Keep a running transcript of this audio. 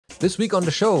This week on the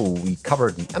show, we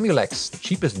covered the Emulex, the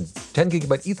cheapest 10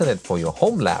 gigabyte Ethernet for your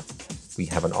home lab. We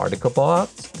have an article about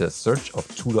the search of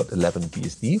 2.11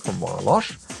 BSD from Warner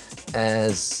Losh,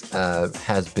 as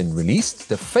has been released.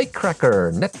 The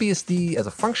Fakecracker, NetBSD as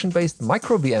a function-based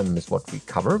MicroVM is what we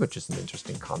cover, which is an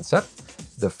interesting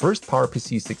concept. The first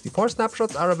PowerPC 64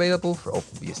 snapshots are available for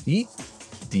OpenBSD.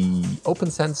 The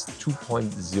OPNsense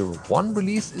 2.01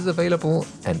 release is available,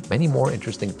 and many more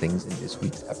interesting things in this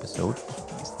week's episode of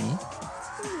BSD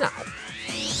Now.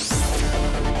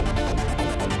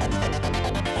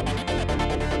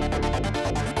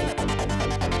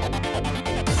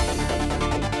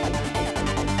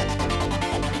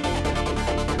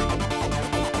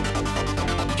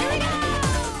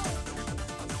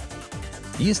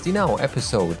 BSD Now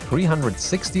episode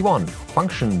 361,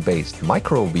 Function-Based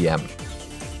MicroVM.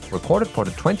 Recorded for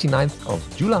the 29th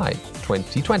of July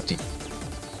 2020.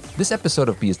 This episode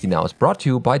of BSD Now is brought to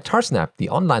you by Tarsnap, the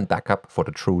online backup for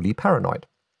the truly paranoid.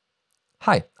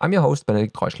 Hi, I'm your host,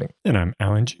 Benedikt Treuschling. And I'm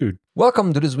Alan Jude.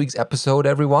 Welcome to this week's episode,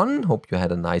 everyone. Hope you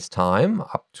had a nice time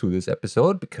up to this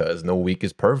episode, because no week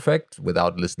is perfect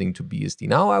without listening to BSD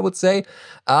Now, I would say.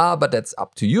 But that's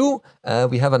up to you.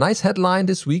 We have a nice headline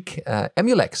this week.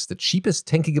 Emulex, the cheapest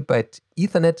 10 gigabyte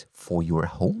Ethernet for your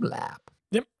home lab.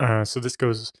 Yep. So this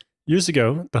goes years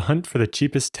ago. The hunt for the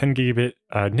cheapest 10 gigabit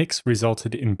NICs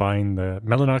resulted in buying the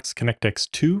Mellanox ConnectX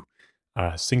 2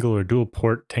 single or dual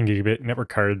port 10 gigabit network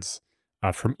cards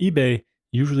from eBay,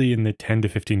 usually in the $10 to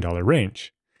 $15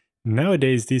 range.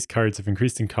 Nowadays, these cards have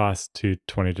increased in cost to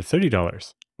 $20 to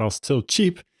 $30. While still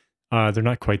cheap, they're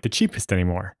not quite the cheapest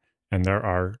anymore, and there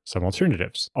are some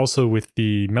alternatives. Also, with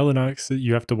the Mellanox,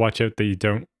 you have to watch out that you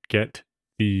don't get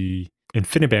the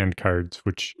InfiniBand cards,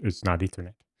 which is not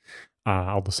Ethernet.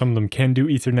 Although some of them can do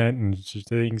Ethernet and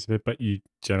things, but you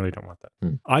generally don't want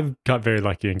that. I've got very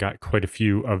lucky and got quite a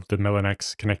few of the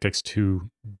Mellanox ConnectX 2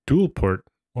 dual port,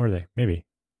 or are they? Maybe.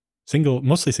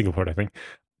 Mostly single port, I think.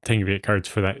 10 gigabit cards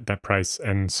for that price.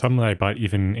 And some that I bought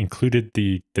even included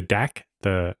the DAC,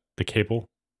 the cable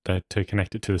to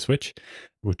connect it to the switch,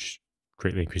 which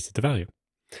greatly increases the value.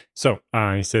 So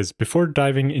he says, before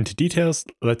diving into details,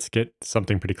 let's get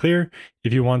something pretty clear.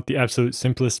 If you want the absolute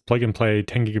simplest plug and play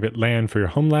 10 gigabit LAN for your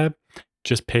home lab,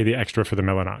 just pay the extra for the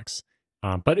Mellanox.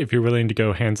 But if you're willing to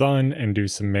go hands-on and do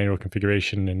some manual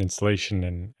configuration and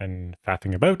installation and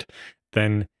faffing about,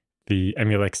 then the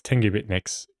Emulex 10 gigabit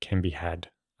NICs can be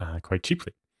had quite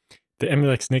cheaply. The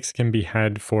Emulex NICs can be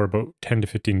had for about $10 to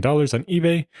 $15 on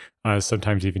eBay,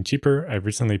 sometimes even cheaper. I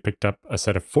recently picked up a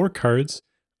set of 4 cards,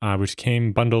 which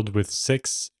came bundled with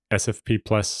 6 SFP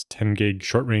plus 10 gig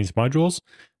short range modules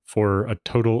for a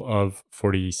total of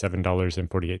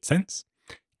 $47.48.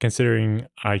 Considering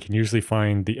I can usually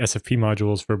find the SFP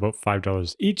modules for about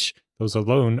 $5 each, those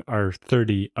alone are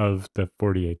 30 of the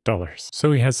 $48.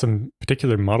 So he has some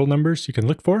particular model numbers you can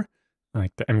look for,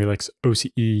 like the Emulex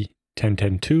OCE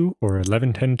 1010.2 or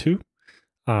 1110.2,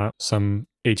 some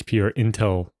HP or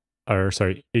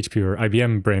HP or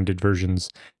IBM branded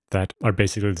versions that are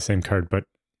basically the same card, but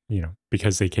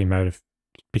because they have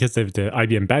the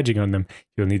IBM badging on them,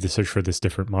 you'll need to search for this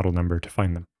different model number to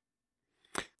find them.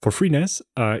 For FreeNAS,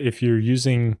 if you're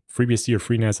using FreeBSD or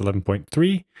FreeNAS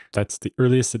 11.3, that's the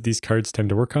earliest that these cards tend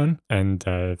to work on, and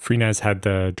FreeNAS had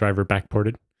the driver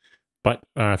backported. But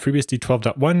FreeBSD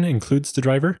 12.1 includes the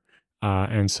driver,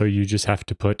 and so you just have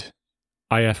to put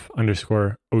if_OCE_load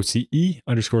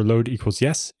equals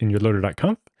yes in your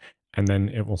loader.conf, and then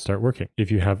it will start working.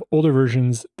 If you have older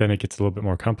versions, then it gets a little bit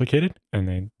more complicated, and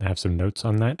they have some notes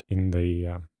on that in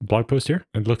the blog post here.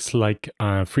 It looks like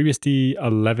FreeBSD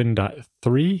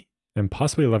 11.3 and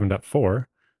possibly 11.4,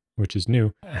 which is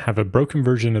new, have a broken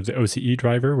version of the OCE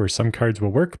driver where some cards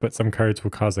will work, but some cards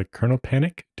will cause a kernel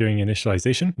panic during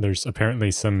initialization. There's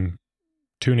apparently some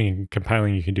tuning and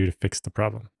compiling you can do to fix the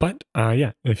problem. But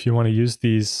yeah, if you want to use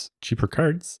these cheaper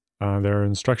cards, there are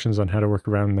instructions on how to work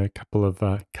around the couple of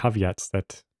caveats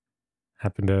that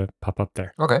happen to pop up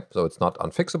there. Okay, so it's not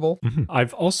unfixable.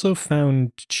 I've also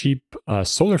found cheap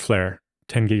SolarFlare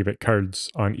 10 gigabit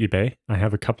cards on eBay. I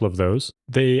have a couple of those.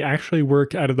 They actually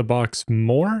work out of the box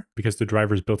more because the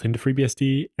driver is built into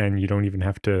FreeBSD and you don't even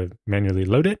have to manually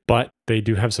load it, but they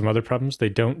do have some other problems. They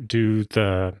don't do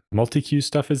the multi-queue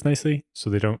stuff as nicely, so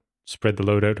they don't spread the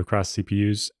load out across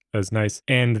CPUs as nice,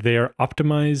 and they are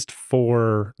optimized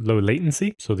for low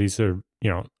latency. So these are,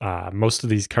 most of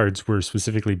these cards were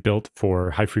specifically built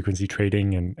for high frequency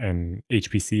trading and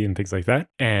HPC and things like that.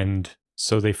 And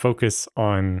so they focus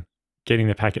on getting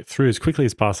the packet through as quickly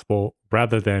as possible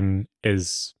rather than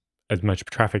as much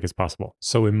traffic as possible.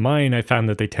 So in mine, I found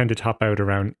that they tend to top out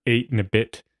around 8 and a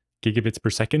bit gigabits per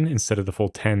second instead of the full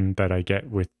 10 that I get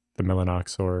with the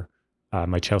Mellanox or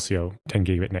my Chelseo 10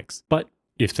 gigabit NICs. But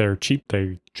if they're cheap,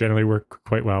 they generally work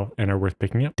quite well and are worth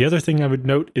picking up. The other thing I would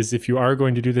note is if you are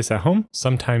going to do this at home,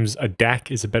 sometimes a DAC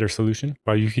is a better solution.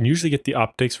 While you can usually get the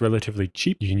optics relatively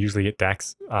cheap, you can usually get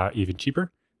DACs even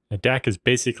cheaper. A DAC is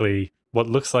basically what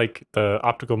looks like the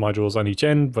optical modules on each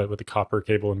end, but with a copper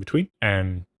cable in between.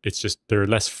 And it's just, they're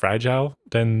less fragile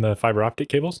than the fiber optic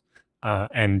cables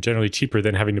and generally cheaper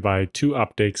than having to buy 2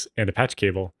 optics and a patch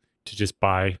cable to just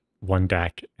buy one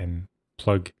DAC and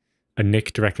plug a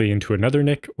NIC directly into another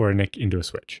NIC or a NIC into a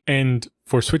switch. And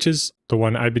for switches, the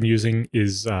one I've been using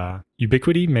is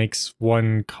Ubiquiti makes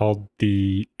one called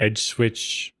the Edge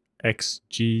Switch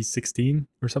XG16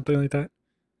 or something like that.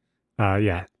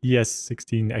 Yeah,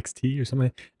 ES16XT or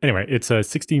something. Anyway, it's a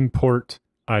 16-port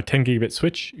 10 gigabit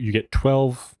switch. You get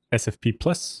 12 SFP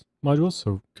plus modules,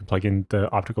 so you can plug in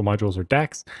the optical modules or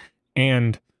DACs,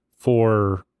 and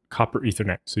 4 copper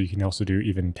Ethernet. So you can also do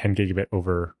even 10 gigabit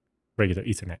over regular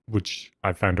Ethernet, which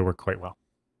I've found to work quite well.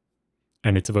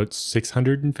 And it's about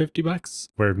 $650,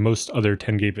 where most other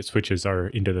 10 gigabit switches are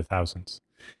into the thousands.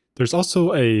 There's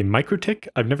also a MikroTik.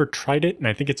 I've never tried it, and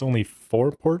I think it's only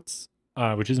 4 ports,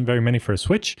 which isn't very many for a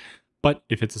switch. But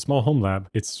if it's a small home lab,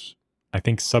 it's, I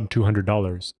think, sub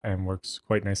 $200 and works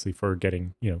quite nicely for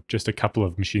getting, just a couple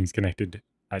of machines connected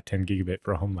at 10 gigabit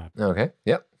for a home lab. Okay,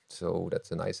 yeah. So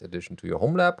that's a nice addition to your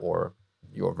home lab, or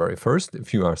your very first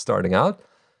if you are starting out.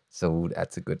 So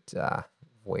that's a good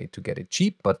way to get it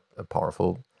cheap, but a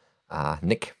powerful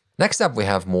NIC. Next up, we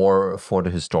have more for the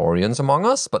historians among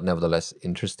us, but nevertheless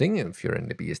interesting if you're in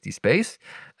the BSD space.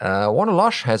 Warner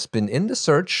Losh has been in the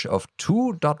search of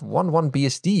 2.11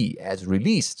 BSD as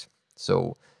released.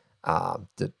 So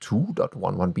the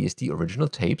 2.11 BSD original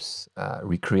tapes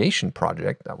recreation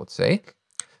project, I would say.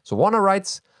 So Warner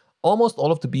writes, almost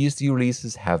all of the BSD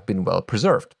releases have been well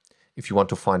preserved. If you want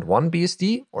to find 1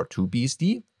 BSD or 2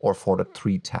 BSD or for the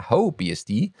 3 Tahoe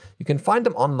BSD, you can find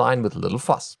them online with little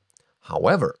fuss.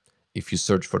 However, if you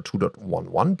search for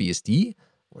 2.11 BSD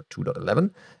or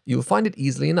 2.11, you'll find it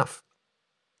easily enough.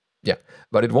 Yeah,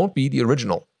 but it won't be the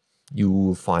original.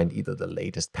 You'll find either the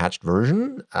latest patched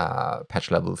version, patch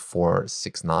level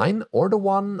 469, or the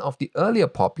one of the earlier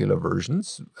popular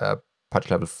versions,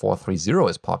 patch level 430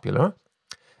 is popular.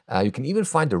 You can even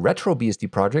find the Retro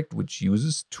BSD project, which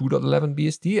uses 2.11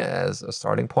 BSD as a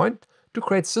starting point to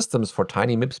create systems for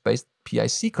tiny MIPS-based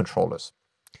PIC controllers.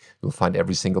 You'll find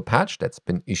every single patch that's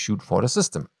been issued for the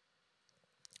system.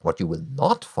 What you will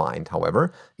not find,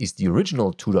 however, is the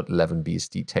original 2.11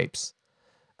 BSD tapes,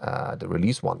 the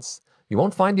release ones. You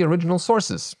won't find the original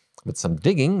sources. With some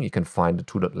digging, you can find the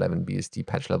 2.11 BSD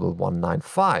patch level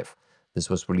 195. This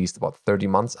was released about 30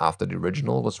 months after the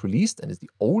original was released and is the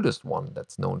oldest one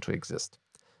that's known to exist.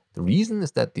 The reason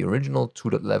is that the original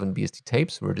 2.11 BSD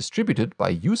tapes were distributed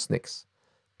by Usenix.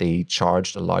 They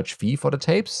charged a large fee for the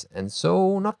tapes, and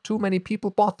so not too many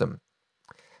people bought them.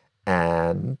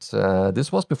 And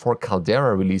this was before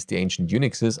Caldera released the ancient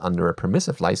Unixes under a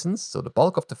permissive license, so the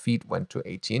bulk of the feed went to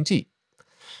AT&T.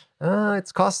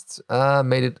 Its costs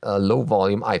made it a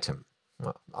low-volume item.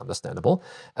 Well, understandable.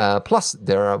 Plus,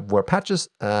 there were patches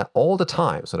all the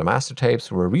time, so the master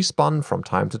tapes were respun from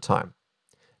time to time.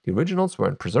 The originals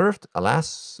weren't preserved,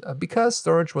 alas, because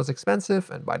storage was expensive,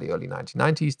 and by the early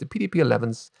 1990s, the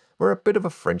PDP-11s were a bit of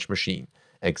a French machine,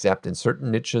 except in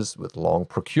certain niches with long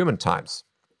procurement times.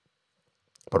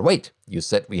 But wait, you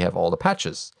said we have all the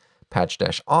patches.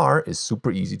 Patch-R is super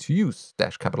easy to use,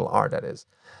 -R that is.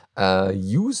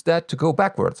 Use that to go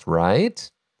backwards,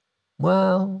 right?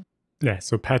 Well... Yeah,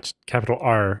 so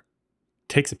patch-R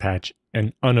takes a patch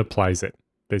and unapplies it,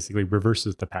 basically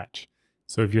reverses the patch.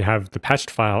 So if you have the patched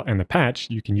file and the patch,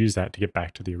 you can use that to get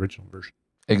back to the original version.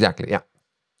 Exactly, yeah.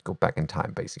 Go back in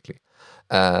time, basically.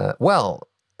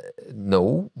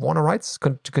 No, Warner writes,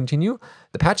 to continue,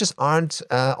 the patches aren't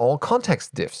all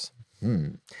context diffs.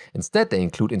 Instead, they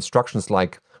include instructions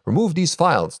like, remove these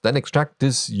files, then extract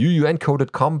this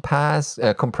UU-encoded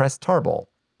compressed tarball,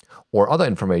 or other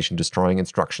information destroying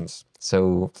instructions.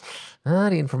 So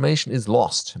the information is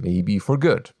lost, maybe for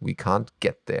good. We can't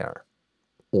get there.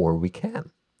 Or we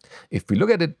can. If we look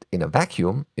at it in a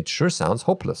vacuum, it sure sounds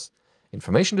hopeless.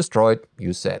 Information destroyed,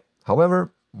 you said.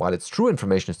 However, while it's true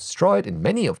information is destroyed in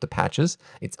many of the patches,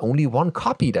 it's only one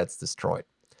copy that's destroyed.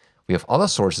 We have other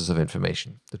sources of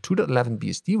information. The 2.11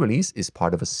 BSD release is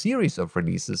part of a series of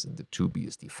releases in the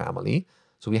 2BSD family.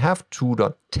 So we have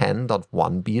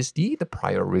 2.10.1 BSD, the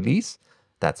prior release,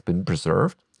 that's been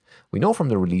preserved. We know from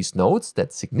the release notes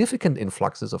that significant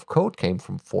influxes of code came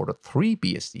from 4.3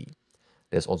 BSD.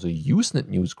 There's also a Usenet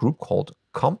news group called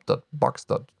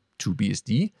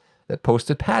comp.box.2BSD that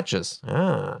posted patches.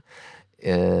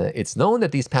 It's known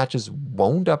that these patches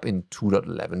wound up in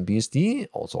 2.11 BSD.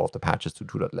 Also, all of the patches to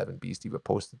 2.11 BSD were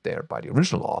posted there by the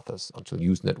original authors until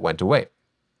Usenet went away.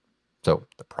 So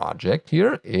the project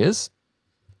here is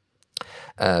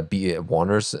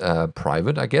Warner's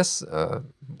private, I guess,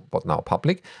 but now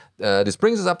public. This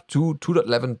brings us up to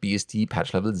 2.11 BSD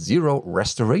patch level 0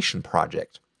 restoration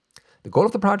project. The goal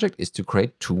of the project is to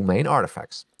create two main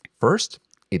artifacts. First,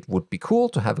 it would be cool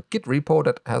to have a Git repo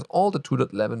that has all the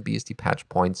 2.11 BSD patch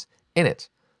points in it.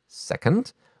 Second,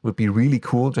 it would be really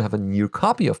cool to have a near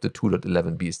copy of the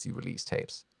 2.11 BSD release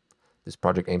tapes. This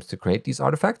project aims to create these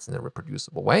artifacts in a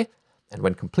reproducible way, and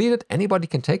when completed, anybody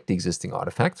can take the existing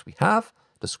artifacts we have,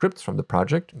 the scripts from the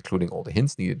project, including all the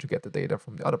hints needed to get the data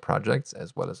from the other projects,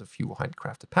 as well as a few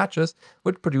handcrafted patches,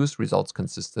 would produce results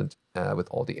consistent with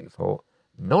all the info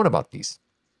known about these.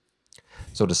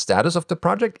 So the status of the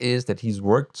project is that he's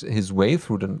worked his way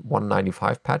through the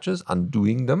 195 patches,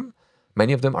 undoing them.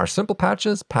 Many of them are simple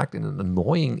patches packed in an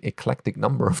annoying, eclectic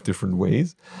number of different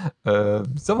ways.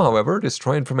 Some, however,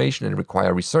 destroy information and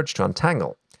require research to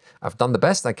untangle. I've done the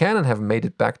best I can and have made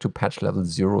it back to patch level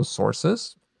 0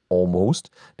 sources. Almost.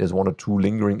 There's one or two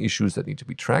lingering issues that need to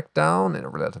be tracked down in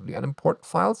relatively unimportant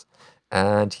files.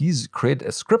 And he's created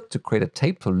a script to create a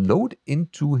tape to load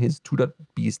into his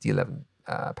 2.BSD11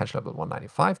 patch level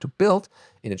 195 to build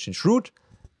in a change root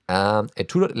a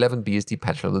 2.11 BSD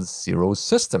patch level 0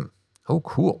 system. Oh,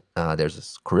 cool. There's a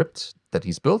script that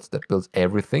he's built that builds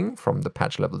everything from the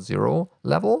patch level 0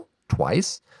 level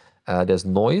twice. There's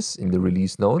noise in the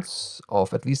release notes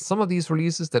of at least some of these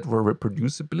releases that were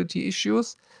reproducibility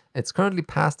issues. It's currently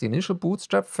past the initial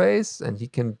bootstrap phase, and he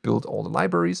can build all the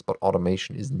libraries, but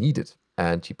automation is needed.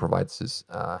 And he provides his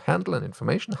handle and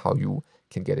information, how you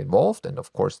can get involved, and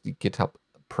of course the GitHub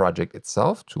project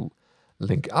itself to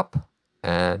link up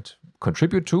and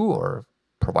contribute to or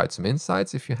provide some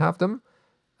insights if you have them.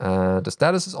 The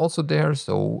status is also there,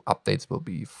 so updates will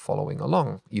be following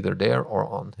along, either there or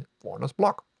on Warner's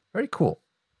blog. Very cool.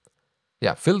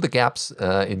 Yeah, fill the gaps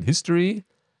in history,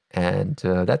 and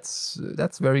that's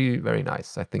very, very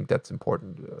nice. I think that's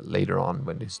important later on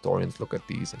when the historians look at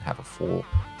these and have a full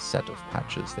set of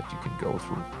patches that you can go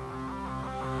through.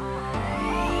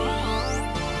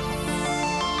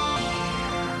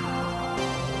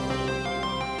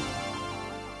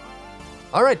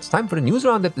 All right, it's time for the news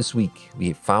roundup this week.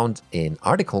 We found an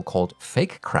article called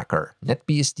Fakecracker,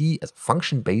 NetBSD as a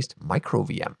function-based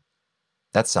MicroVM.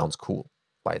 That sounds cool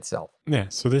by itself. Yeah,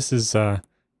 so this is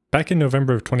back in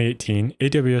November of 2018,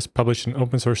 AWS published an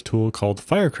open source tool called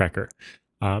Fakecracker,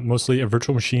 mostly a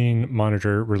virtual machine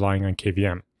monitor relying on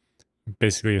KVM.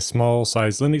 Basically a small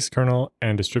size Linux kernel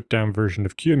and a stripped down version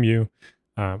of QEMU.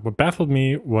 What baffled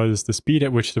me was the speed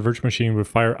at which the virtual machine would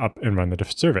fire up and run the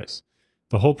service.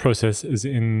 The whole process is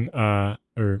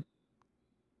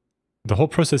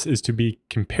to be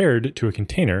compared to a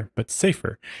container, but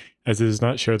safer, as it does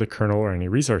not share the kernel or any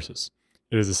resources.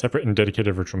 It is a separate and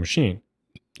dedicated virtual machine.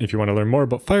 If you want to learn more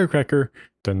about Fakecracker,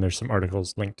 then there's some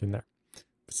articles linked in there.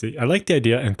 See, I liked the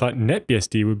idea and thought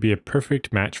NetBSD would be a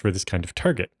perfect match for this kind of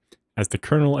target, as the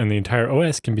kernel and the entire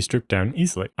OS can be stripped down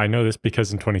easily. I know this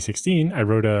because in 2016, I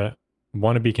wrote a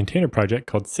wannabe container project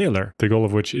called Sailor, the goal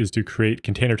of which is to create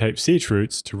container type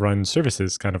chroots to run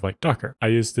services kind of like Docker. I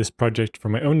used this project for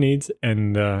my own needs,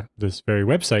 and this very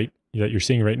website that you're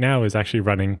seeing right now is actually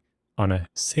running on a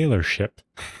Sailor ship.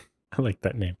 I like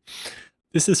that name.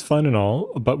 This is fun and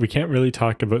all, but we can't really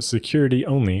talk about security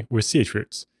only with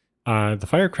chroots. The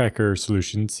Fakecracker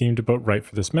solution seemed about right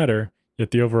for this matter,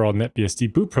 yet the overall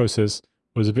NetBSD boot process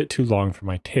was a bit too long for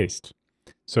my taste.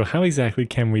 So how exactly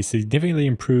can we significantly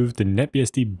improve the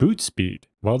NetBSD boot speed?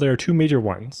 Well, there are two major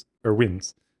wins.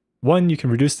 One, you can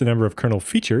reduce the number of kernel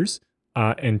features,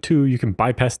 and two, you can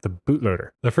bypass the bootloader.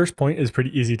 The first point is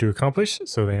pretty easy to accomplish,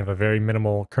 so they have a very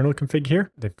minimal kernel config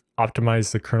here. They've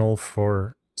optimized the kernel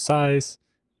for size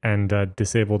and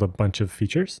disabled a bunch of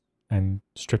features and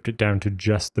stripped it down to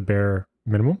just the bare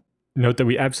minimum. Note that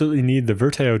we absolutely need the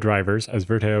Virtio drivers, as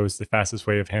Virtio is the fastest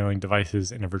way of handling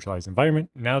devices in a virtualized environment.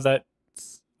 Now that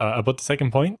about the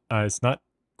second point, it's not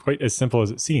quite as simple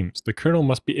as it seems. The kernel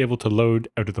must be able to load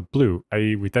out of the blue,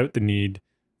 i.e. without the need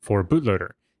for a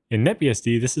bootloader. In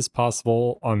NetBSD, this is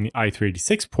possible on the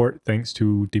i386 port thanks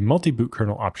to the multi-boot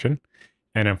kernel option.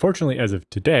 And unfortunately, as of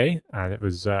today, that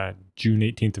was June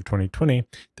 18th of 2020,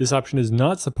 this option is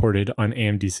not supported on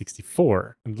AMD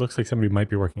 64. It looks like somebody might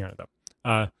be working on it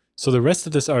though. So the rest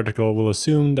of this article will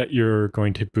assume that you're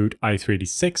going to boot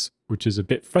i386, which is a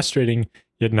bit frustrating,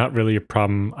 yet not really a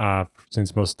problem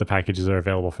since most of the packages are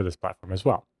available for this platform as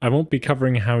well. I won't be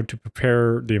covering how to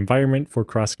prepare the environment for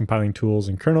cross-compiling tools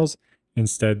and kernels,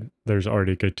 Instead, there's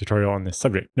already a good tutorial on this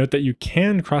subject. Note that you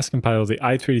can cross-compile the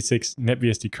i386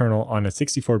 NetBSD kernel on a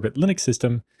 64-bit Linux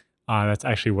system. That's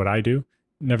actually what I do.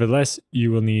 Nevertheless,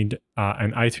 you will need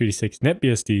an i386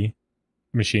 NetBSD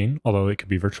machine, although it could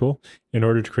be virtual, in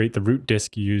order to create the root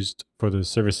disk used for the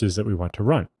services that we want to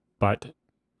run. But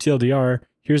TLDR,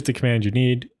 here's the command you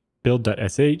need,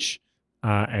 build.sh,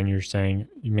 and you're saying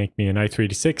you make me an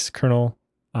i386 kernel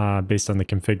based on the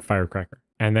config Fakecracker.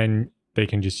 And then they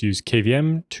can just use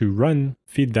KVM to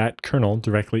feed that kernel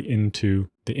directly into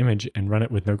the image and run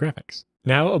it with no graphics.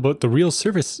 Now about the real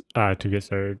service to get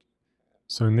started.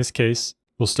 So in this case,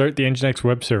 we'll start the Nginx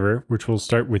web server, which will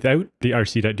start without the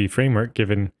rc.d framework,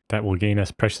 given that will gain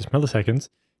us precious milliseconds.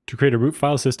 To create a root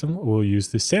file system, we'll use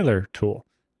the Sailor tool.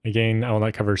 Again, I will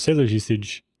not cover Sailor's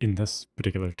usage in this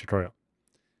particular tutorial.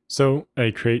 So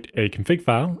I create a config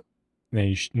file,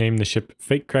 they name the ship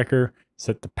Fakecracker,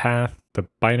 set the path, the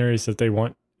binaries that they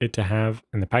want it to have,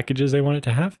 and the packages they want it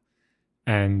to have,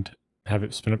 and have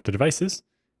it spin up the devices.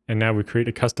 And now we create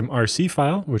a custom RC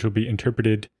file, which will be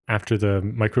interpreted after the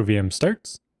MicroVM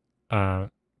starts.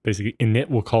 Basically, init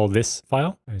will call this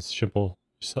file, a simple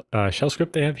shell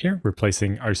script they have here,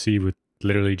 replacing RC with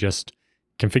literally just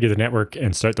configure the network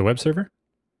and start the web server.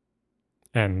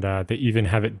 And they even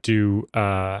have it do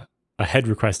a head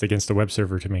request against the web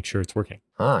server to make sure it's working.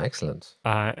 Excellent.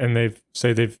 And they've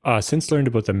since learned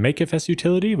about the makefs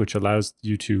utility, which allows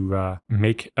you to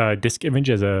make a disk image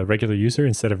as a regular user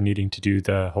instead of needing to do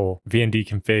the whole vnd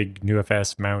config,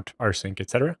 newfs, mount, rsync,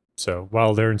 etc. So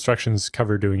while their instructions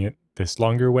cover doing it this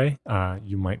longer way,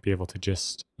 you might be able to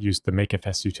just use the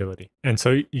makefs utility. And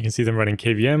so you can see them running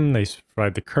KVM, they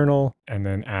provide the kernel, and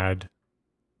then add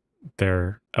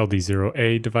their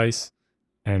LD0A device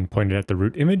and point it at the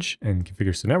root image and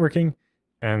configure some networking.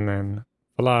 And then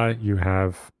voila, you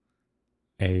have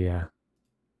a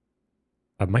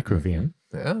MicroVM.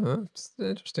 Yeah, it's an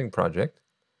interesting project.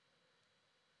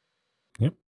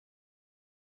 Yep.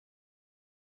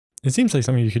 It seems like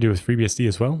something you could do with FreeBSD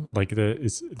as well. Like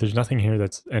there's nothing here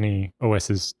that's any OS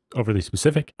is overly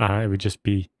specific. It would just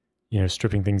be,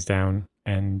 stripping things down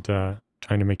and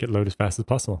trying to make it load as fast as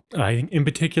possible. I think in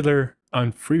particular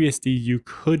on FreeBSD, you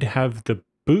could have the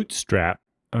bootstrap,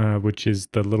 which is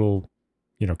the little,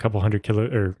 couple hundred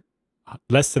or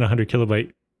less than 100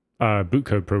 kilobyte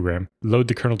bootcode program, load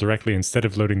the kernel directly instead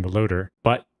of loading the loader.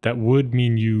 But that would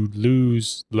mean you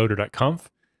lose loader.conf,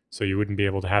 so you wouldn't be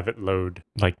able to have it load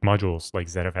like modules like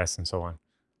ZFS and so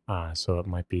on. So it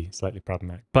might be slightly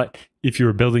problematic. But if you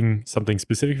were building something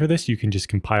specific for this, you can just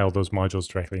compile those modules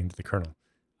directly into the kernel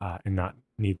and not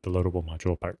need the loadable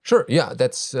module part. Sure, yeah,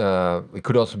 that's it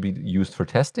could also be used for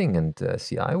testing and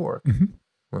CI work.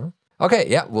 Okay,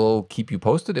 yeah, we'll keep you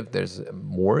posted if there's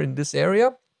more in this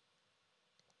area.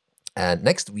 And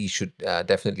next, we should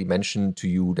definitely mention to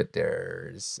you that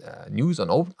there's news on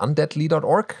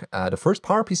undeadly.org. The first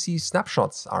PowerPC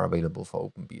snapshots are available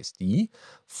for OpenBSD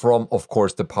from, of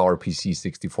course, the PowerPC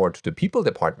 64 to the people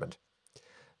department.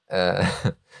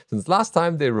 Since last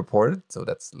time they reported, so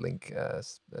that's a link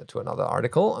to another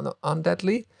article on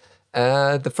Deadly.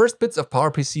 The first bits of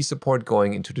PowerPC support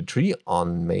going into the tree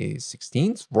on May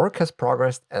 16th. Work has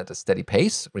progressed at a steady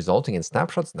pace, resulting in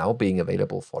snapshots now being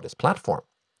available for this platform.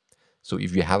 So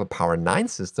if you have a Power 9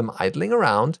 system idling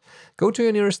around, go to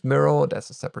your nearest Miro,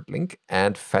 that's a separate link,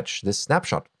 and fetch this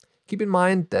snapshot. Keep in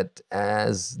mind that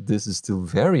as this is still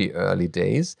very early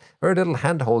days, very little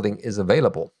hand-holding is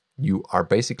available. You are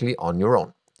basically on your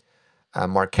own.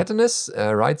 Mark Ketanis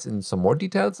writes in some more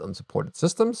details on supported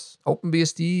systems.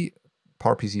 OpenBSD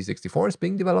PowerPC 64 is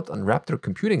being developed on Raptor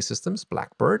computing systems,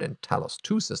 Blackbird, and Talos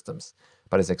 2 systems,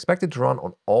 but is expected to run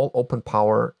on all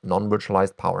OpenPower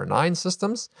non-virtualized Power 9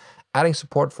 systems. Adding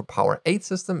support for Power 8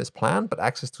 system is planned, but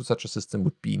access to such a system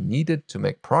would be needed to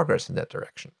make progress in that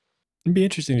direction. It'd be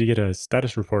interesting to get a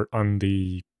status report on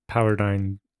the Power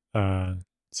 9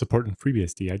 support in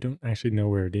FreeBSD. I don't actually know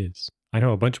where it is. I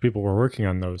know a bunch of people were working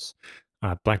on those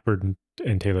Blackbird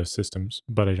and Talos systems,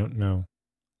 but I don't know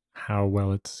how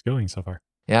well it's going so far.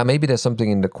 Yeah, maybe there's something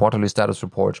in the quarterly status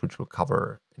reports, which we'll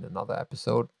cover in another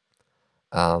episode.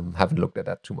 Haven't looked at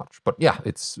that too much, but yeah,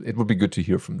 it would be good to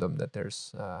hear from them that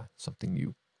there's something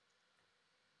new.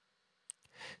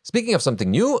 Speaking of something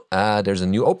new, there's a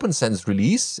new OPNsense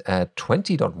release.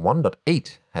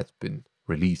 20.1.8 has been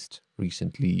released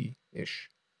recently-ish.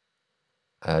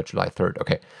 July 3rd.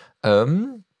 Okay.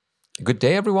 Good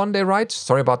day, everyone, they write.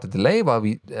 Sorry about the delay while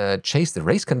we chased the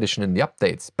race condition in the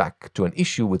updates back to an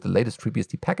issue with the latest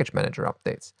FreeBSD package manager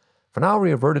updates. For now,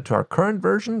 we reverted to our current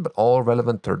version, but all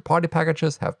relevant third-party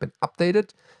packages have been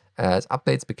updated as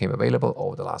updates became available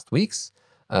over the last weeks.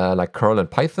 like curl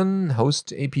and Python,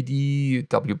 host APD,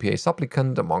 WPA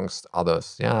supplicant, amongst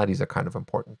others. Yeah, these are kind of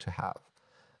important to have.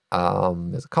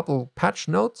 There's a couple patch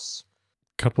notes.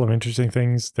 Couple of interesting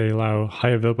things. They allow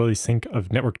high availability sync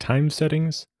of network time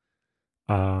settings,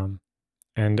 and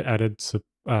added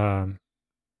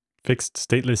fixed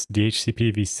stateless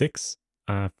DHCP v6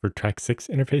 for track 6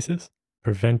 interfaces,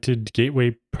 prevented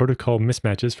gateway protocol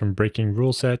mismatches from breaking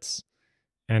rule sets,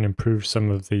 and improved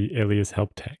some of the alias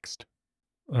help text.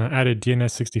 Added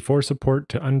DNS64 support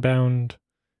to Unbound,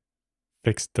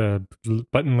 fixed the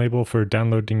button label for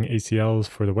downloading ACLs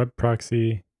for the web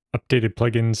proxy, updated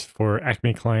plugins for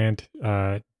Acme Client,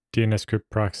 DNS Script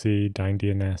Proxy, Dyn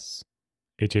DNS,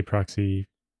 HA Proxy,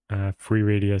 Free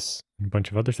Radius, and a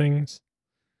bunch of other things.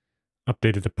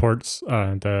 Updated the ports,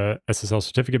 the SSL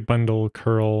certificate bundle,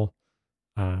 curl,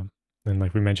 and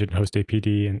like we mentioned, host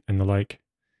APD and the like,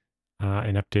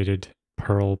 and updated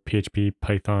Perl, PHP,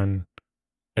 Python,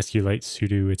 SQLite,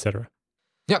 sudo, etc.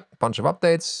 Yeah, bunch of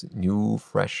updates, new,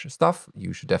 fresh stuff.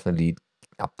 You should definitely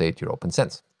update your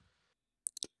OPNsense.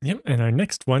 Yep, and our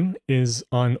next one is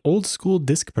on old school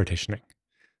disk partitioning.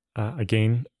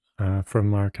 Again,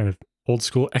 from our kind of old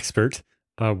school expert,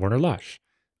 Warner Losh.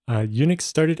 Unix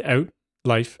started out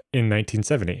life in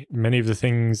 1970. Many of the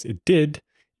things it did,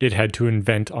 it had to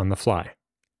invent on the fly.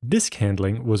 Disk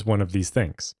handling was one of these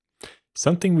things.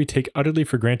 Something we take utterly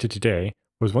for granted today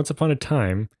was once upon a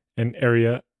time an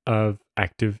area of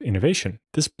active innovation.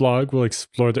 This blog will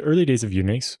explore the early days of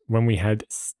Unix when we had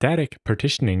static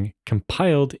partitioning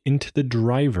compiled into the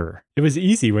driver. It was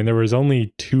easy when there was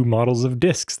only 2 models of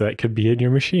disks that could be in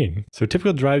your machine. So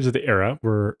typical drives of the era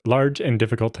were large and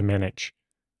difficult to manage.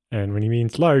 And when he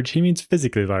means large, he means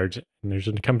physically large. And there's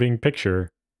an accompanying picture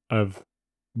of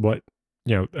what,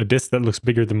 a disk that looks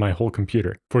bigger than my whole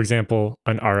computer. For example,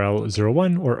 an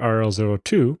RL01 or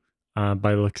RL02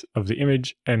 by the looks of the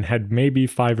image, and had maybe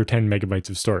 5 or 10 megabytes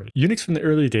of storage. Unix from the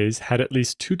early days had at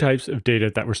least 2 types of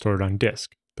data that were stored on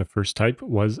disk. The first type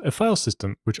was a file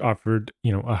system, which offered,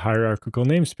 a hierarchical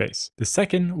namespace. The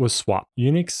second was swap.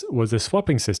 Unix was a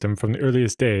swapping system from the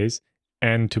earliest days,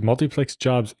 and to multiplex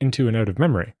jobs into and out of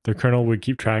memory. The kernel would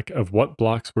keep track of what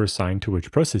blocks were assigned to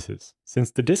which processes.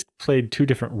 Since the disk played 2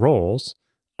 different roles,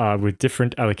 with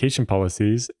different allocation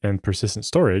policies and persistent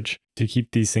storage, to keep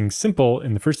these things simple,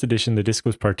 in the first edition, the disk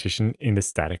was partitioned in a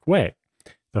static way.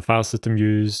 The file system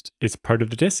used its part of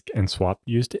the disk, and swap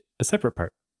used a separate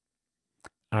part.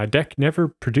 DEC never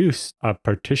produced a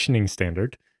partitioning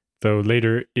standard, though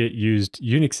later it used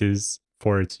Unix's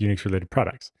for its Unix-related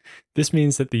products. This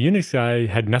means that the Unix guy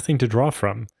had nothing to draw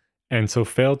from, and so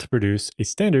failed to produce a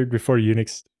standard before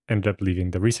Unix ended up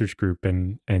leaving the research group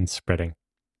and spreading.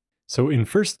 So in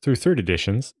first through third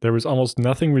editions, there was almost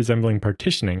nothing resembling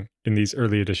partitioning in these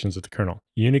early editions of the kernel.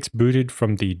 Unix booted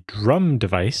from the drum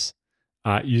device,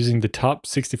 using the top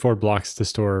 64 blocks to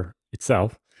store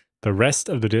itself. The rest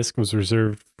of the disk was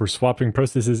reserved for swapping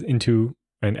processes into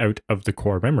and out of the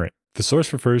core memory. The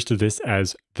source refers to this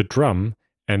as the drum,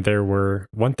 and there were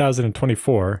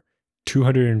 1,024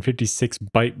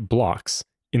 256-byte blocks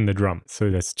in the drum. So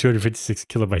that's 256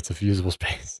 kilobytes of usable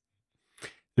space.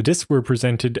 The disks were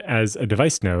presented as a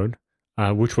device node,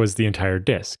 which was the entire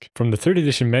disk. From the third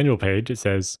edition manual page, it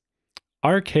says,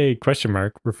 RK ?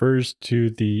 Refers to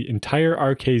the entire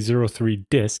RK03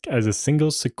 disk as a single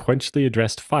sequentially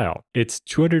addressed file. Its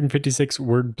 256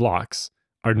 word blocks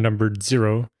are numbered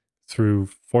 0 through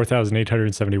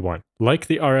 4,871. Like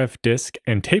the RF disk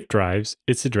and tape drives,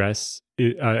 its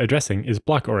addressing is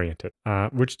block-oriented,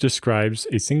 which describes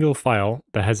a single file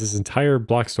that has its entire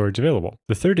block storage available.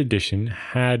 The third edition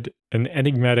had an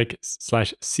enigmatic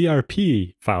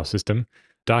 /CRP file system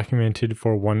documented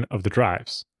for one of the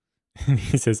drives.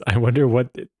 He says, I wonder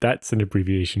what that's an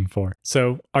abbreviation for.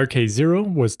 So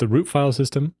RK0 was the root file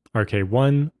system,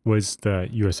 RK1 was the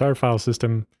USR file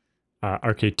system,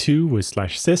 RK2 was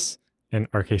 /sys, and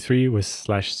RK3 was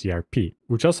 /CRP,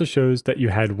 which also shows that you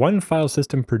had one file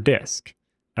system per disk.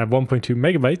 At 1.2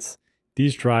 megabytes,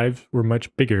 these drives were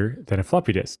much bigger than a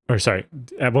floppy disk. Or sorry,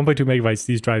 at 1.2 megabytes,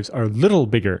 these drives are a little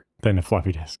bigger than a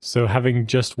floppy disk. So having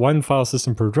just one file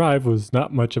system per drive was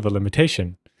not much of a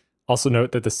limitation. Also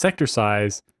note that the sector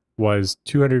size was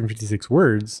 256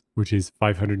 words, which is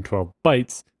 512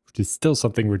 bytes, which is still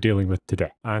something we're dealing with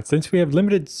today. Since we have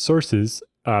limited sources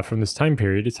from this time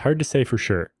period, it's hard to say for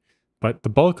sure. But the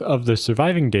bulk of the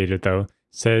surviving data, though,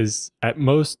 says at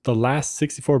most the last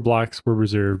 64 blocks were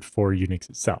reserved for Unix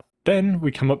itself. Then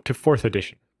we come up to 4th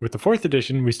edition. With the 4th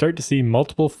edition, we start to see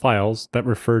multiple files that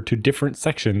refer to different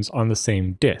sections on the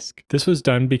same disk. This was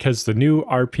done because the new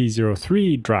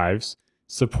RP03 drives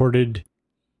supported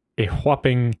a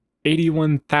whopping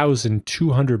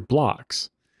 81,200 blocks,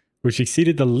 which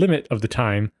exceeded the limit of the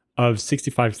time of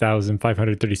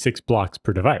 65,536 blocks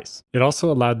per device. It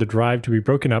also allowed the drive to be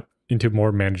broken up into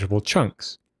more manageable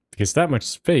chunks. Because that much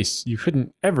space, you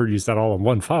couldn't ever use that all in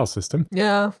one file system.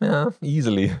 Yeah,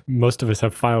 easily. Most of us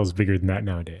have files bigger than that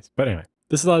nowadays. But anyway,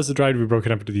 this allows the drive to be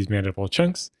broken up into these manageable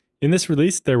chunks. In this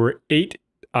release, there were 8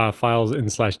 files in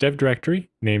the /dev directory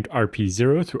named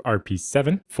RP0 through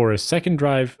RP7. For a second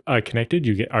drive connected,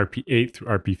 you get RP8 through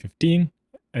RP15,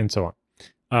 and so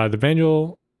on. The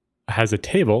manual has a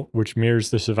table which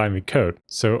mirrors the surviving code.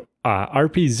 So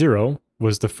RP0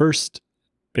 was the first,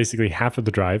 basically half of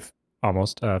the drive,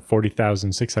 almost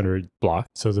 40,600 blocks.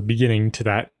 So the beginning to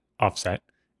that offset.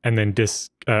 And then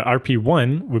disk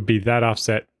RP1 would be that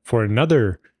offset for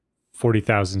another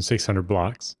 40,600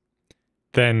 blocks.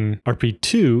 Then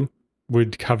RP2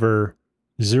 would cover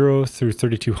 0 through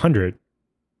 3,200,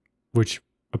 which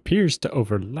appears to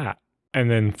overlap. And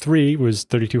then 3 was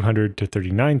 3,200 to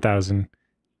 39,000.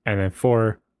 And then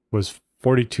 4 was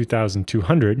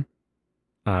 42,200,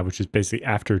 which is basically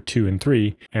after 2 and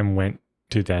 3, and went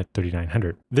to that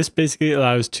 3,900. This basically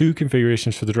allows 2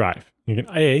 configurations for the drive. You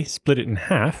can A, split it in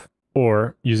half,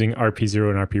 or using RP0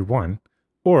 and RP1,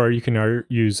 or you can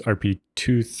use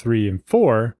RP2, 3, and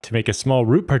 4 to make a small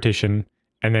root partition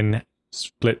and then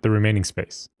split the remaining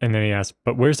space. And then he asked,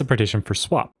 but where's the partition for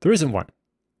swap? There isn't one.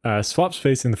 Swap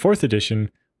space in the 4th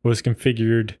edition was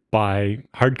configured by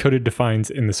hard-coded defines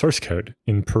in the source code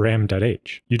in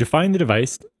param.h. You define the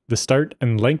device, the start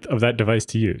and length of that device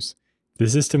to use. The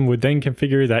system would then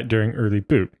configure that during early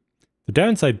boot. The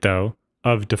downside, though,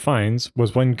 of defines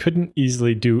was one couldn't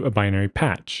easily do a binary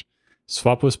patch.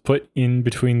 Swap was put in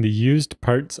between the used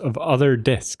parts of other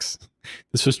disks.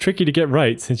 This was tricky to get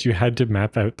right since you had to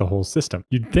map out the whole system.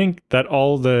 You'd think that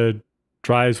all the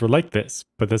drives were like this,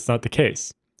 but that's not the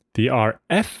case. The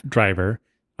RF driver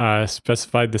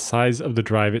specified the size of the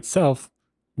drive itself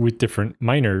with different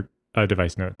minor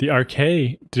device nodes. The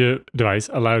RK device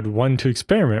allowed one to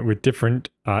experiment with different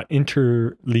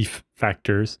interleaf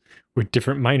factors with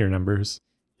different minor numbers.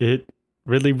 It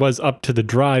really was up to the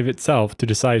drive itself to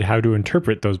decide how to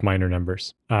interpret those minor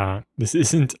numbers. This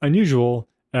isn't unusual.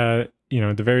 The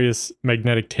various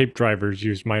magnetic tape drivers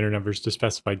use minor numbers to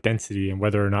specify density and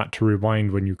whether or not to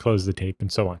rewind when you close the tape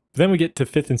and so on. Then we get to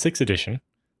 5th and 6th edition.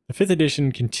 The 5th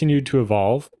edition continued to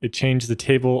evolve. It changed the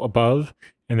table above,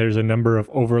 and there's a number of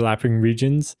overlapping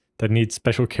regions that need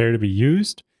special care to be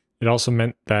used. It also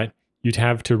meant that you'd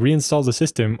have to reinstall the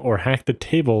system or hack the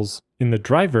tables in the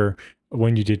driver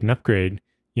when you did an upgrade,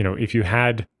 if you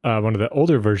had one of the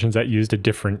older versions that used a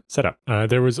different setup.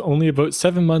 There was only about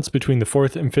 7 months between the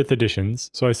 4th and 5th editions,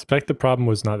 so I suspect the problem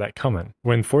was not that common.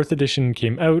 When 4th edition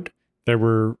came out, there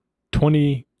were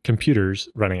 20 computers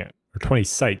running it, or 20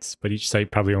 sites, but each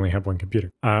site probably only had one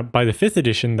computer. By the 5th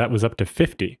edition, that was up to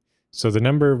 50. So the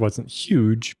number wasn't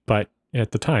huge, but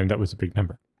at the time, that was a big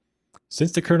number.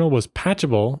 Since the kernel was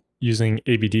patchable using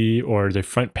ABD or the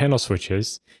front panel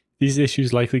switches, these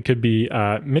issues likely could be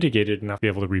mitigated and not be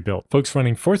able to rebuild. Folks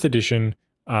running 4th edition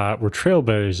were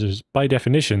trailblazers by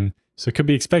definition, so could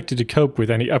be expected to cope with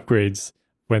any upgrades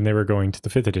when they were going to the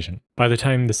 5th edition. By the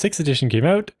time the 6th edition came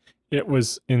out, it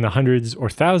was in the hundreds or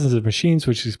thousands of machines,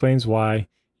 which explains why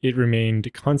it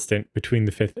remained constant between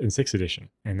the 5th and 6th edition.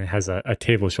 And it has a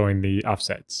table showing the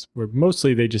offsets, where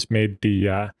mostly they just made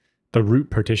the root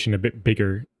partition a bit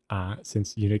bigger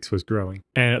since Unix was growing.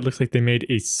 And it looks like they made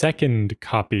a second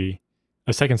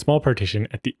small partition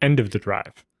at the end of the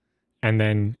drive, and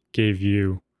then gave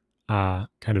you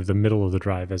kind of the middle of the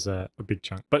drive as a big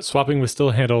chunk. But swapping was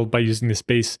still handled by using the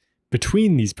space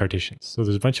between these partitions. So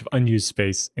there's a bunch of unused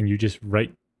space, and you just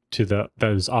write to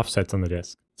those offsets on the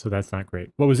disk. So that's not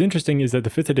great. What was interesting is that the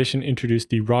 5th edition introduced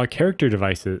the raw character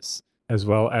devices as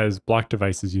well as block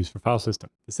devices used for file system.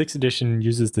 The 6th edition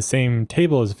uses the same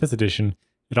table as the 5th edition.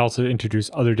 It also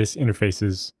introduced other disk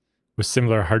interfaces with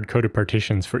similar hard-coded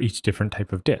partitions for each different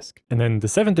type of disk. And then the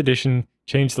 7th edition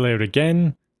changed the layout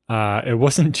again. It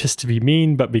wasn't just to be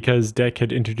mean, but because DEC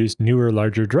had introduced newer,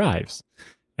 larger drives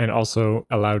and also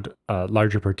allowed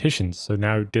larger partitions. So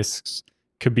now disks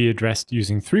could be addressed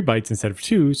using 3 bytes instead of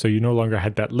 2, so you no longer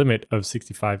had that limit of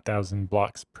 65,000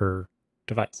 blocks per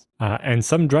device. And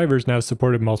some drivers now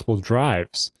supported multiple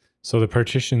drives. So the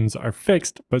partitions are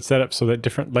fixed, but set up so that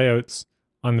different layouts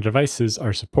on the devices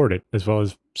are supported, as well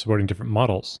as supporting different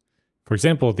models. For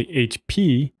example, the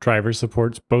HP driver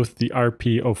supports both the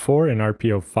RP04 and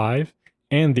RP05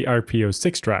 and the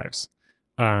RP06 drives,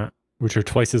 which are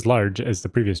twice as large as the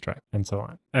previous drive, and so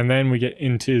on. And then we get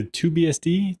into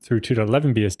 2BSD through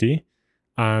 2.11 BSD.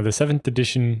 The 7th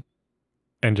edition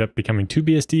ended up becoming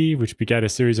 2BSD, which begat a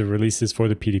series of releases for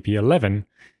the PDP-11,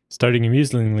 starting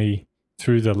amusingly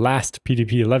through the last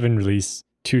PDP-11 release,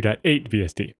 2.8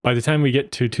 BSD. By the time we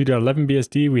get to 2.11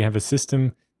 BSD, we have a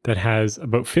system that has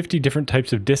about 50 different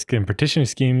types of disk and partitioning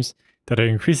schemes that are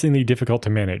increasingly difficult to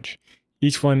manage.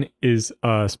 Each one is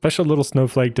a special little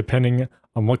snowflake depending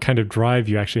on what kind of drive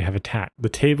you actually have attached. The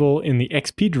table in the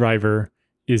XP driver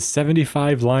is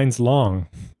 75 lines long,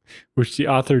 which the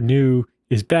author knew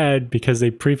is bad because they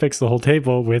prefix the whole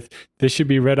table with this should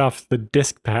be read off the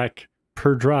disk pack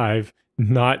per drive,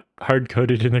 not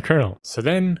hard-coded in the kernel. So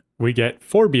then we get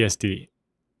 4BSD,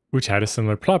 which had a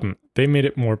similar problem. They made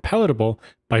it more palatable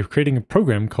by creating a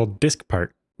program called diskpart,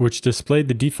 which displayed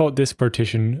the default disk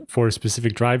partition for a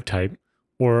specific drive type,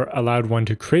 or allowed one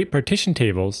to create partition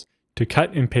tables to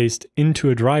cut and paste into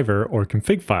a driver or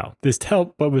config file. This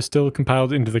helped, but was still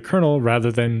compiled into the kernel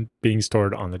rather than being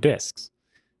stored on the disks.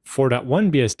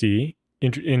 4.1 BSD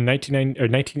in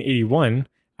 1981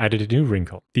 added a new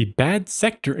wrinkle. The bad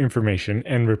sector information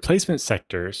and replacement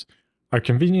sectors are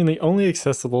conveniently only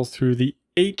accessible through the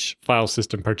H file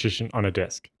system partition on a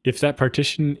disk. If that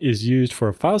partition is used for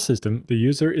a file system, the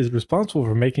user is responsible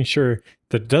for making sure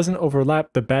that it doesn't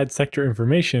overlap the bad sector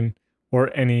information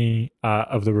or any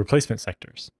of the replacement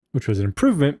sectors, which was an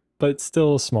improvement, but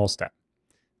still a small step.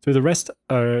 Through the rest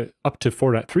up to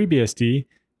 4.3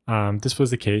 BSD, this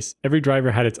was the case. Every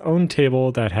driver had its own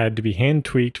table that had to be hand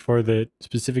tweaked for the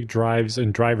specific drives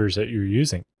and drivers that you're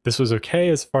using. This was okay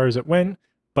as far as it went,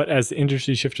 but as the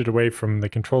industry shifted away from the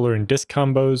controller and disk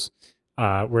combos,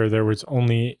 where there was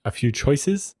only a few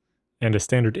choices and a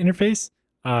standard interface,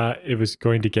 it was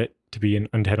going to get to be an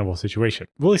untenable situation.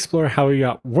 We'll explore how it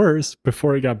got worse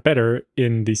before it got better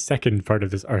in the second part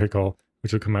of this article,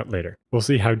 which will come out later. We'll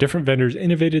see how different vendors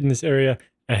innovated in this area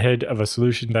ahead of a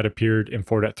solution that appeared in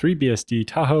 4.3 BSD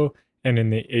Tahoe and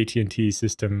in the AT&T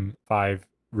System 5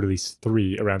 Release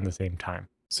 3 around the same time.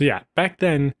 So yeah, back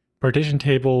then, partition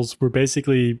tables were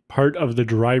basically part of the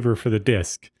driver for the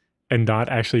disk and not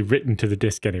actually written to the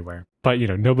disk anywhere. But, you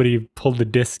know, nobody pulled the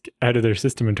disk out of their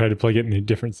system and tried to plug it in a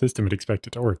different system and expect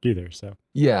it to work either, so.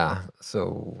 Yeah,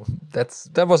 so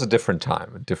that was a different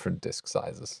time, different disk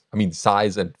sizes. I mean,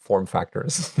 size and form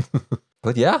factors.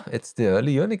 But yeah, it's the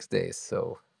early Unix days,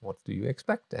 so what do you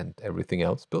expect? And everything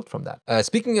else built from that.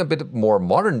 Speaking a bit more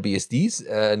modern BSDs,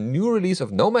 a new release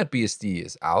of NetBSD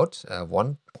is out,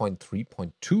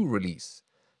 1.3.2 release.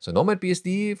 So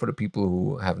NetBSD, for the people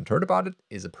who haven't heard about it,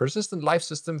 is a persistent live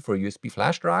system for USB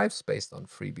flash drives based on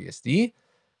FreeBSD.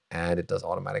 And it does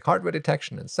automatic hardware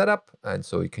detection and setup. And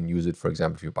so you can use it, for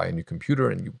example, if you buy a new computer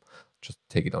and you just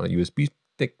take it on a USB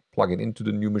stick, plug it into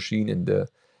the new machine in the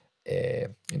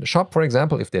shop, for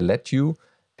example, if they let you,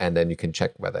 and then you can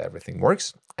check whether everything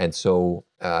works. And so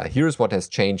here's what has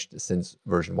changed since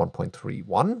version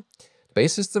 1.31. The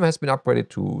base system has been upgraded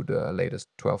to the latest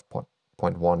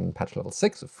 12.1 patch level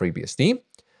 6 of FreeBSD.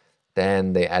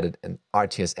 Then they added an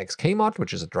RTSXK mod,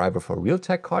 which is a driver for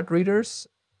Realtek card readers,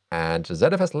 and a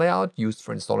ZFS layout used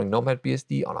for installing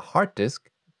NetBSD on a hard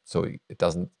disk, so it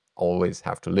doesn't always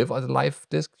have to live as a live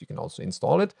disk. You can also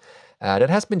install it. That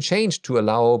has been changed to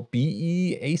allow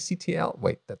BEACTL.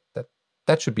 Wait,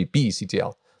 that should be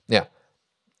BECTL. Yeah,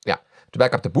 to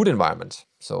back up the boot environment.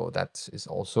 So that is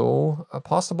also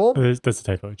possible. That's a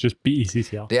typo. Just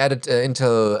BECTL. They added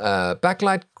Intel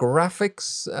backlight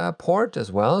graphics port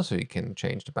as well, so you can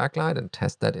change the backlight and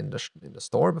test that in the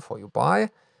store before you buy.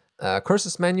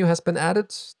 Curses menu has been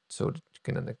added, so that you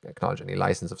can acknowledge any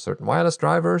license of certain wireless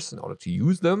drivers in order to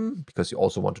use them, because you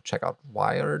also want to check out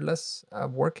wireless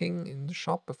working in the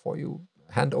shop before you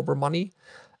hand over money.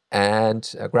 And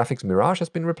Graphics Mirage has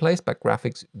been replaced by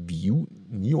Graphics View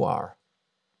Noir.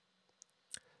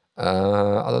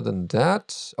 Other than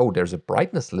that, there's a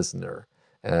brightness listener,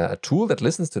 a tool that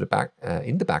listens to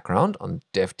in the background on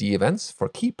DevD events for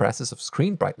key presses of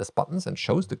screen brightness buttons and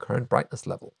shows the current brightness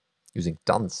level using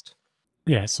Dunst.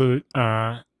 Yeah, so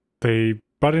they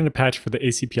brought in a patch for the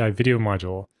ACPI video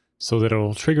module so that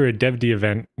it'll trigger a DevD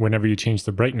event whenever you change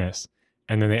the brightness.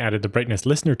 And then they added the brightness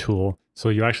listener tool, so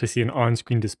you actually see an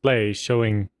on-screen display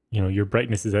showing, your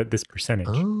brightness is at this percentage.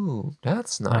 Oh,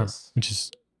 that's nice. Which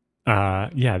is,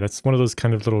 that's one of those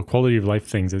kind of little quality of life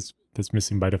things that's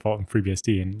missing by default in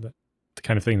FreeBSD, and the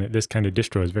kind of thing that this kind of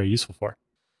distro is very useful for.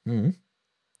 Mm-hmm.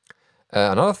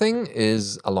 Another thing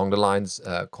is along the lines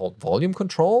called volume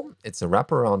control. It's a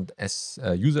wraparound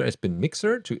user SBIN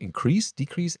mixer to increase,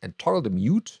 decrease, and toggle the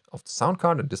mute of the sound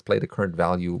card and display the current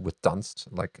value with Dunst,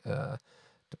 like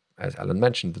as Alan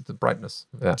mentioned, the brightness.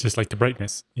 Yeah. Just like the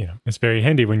brightness, it's very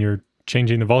handy when you're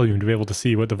changing the volume to be able to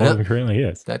see what the volume currently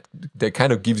is. That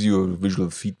kind of gives you a visual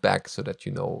feedback so that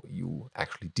you know you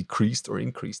actually decreased or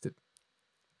increased it.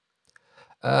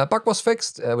 Bug was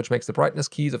fixed, which makes the brightness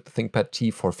keys of the ThinkPad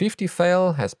T450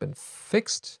 fail, has been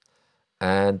fixed,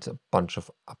 and a bunch of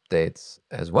updates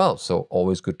as well. So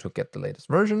always good to get the latest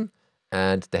version.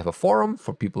 And they have a forum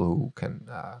for people who can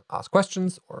ask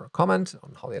questions or comment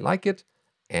on how they like it.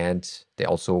 And they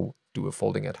also do a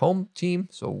folding at home team.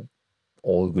 So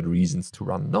all good reasons to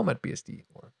run NomadBSD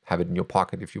or have it in your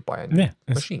pocket if you buy a new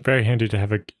machine. It's very handy to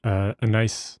have a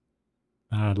nice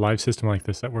live system like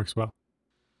this that works well.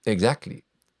 Exactly.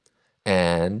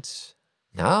 And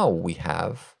now we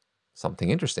have something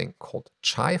interesting called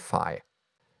Chi-Fi.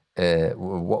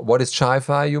 What is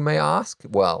Chi-Fi, you may ask?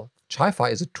 Well, Chi-Fi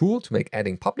is a tool to make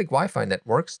adding public Wi-Fi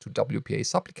networks to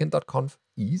WPA-supplicant.conf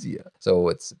easier. So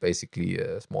it's basically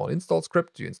a small install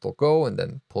script. You install Go and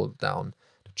then pull down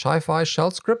the Chi-Fi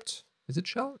shell script. Is it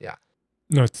shell? Yeah.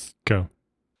 No, it's Go.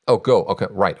 Oh, Go. Okay,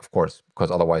 right, of course. Because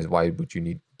otherwise, why would you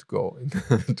need to go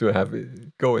to have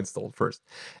Go installed first?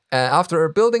 After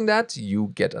building that,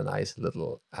 you get a nice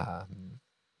little...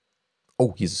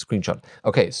 oh, here's a screenshot.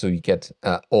 Okay, so you get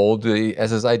all the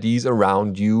SSIDs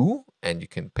around you, and you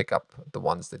can pick up the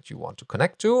ones that you want to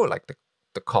connect to, like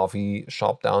the coffee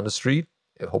shop down the street.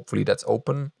 Hopefully that's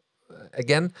open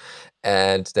again.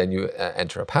 And then you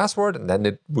enter a password, and then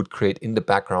it would create in the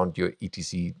background your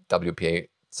etc WPA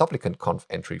supplicant conf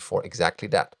entry for exactly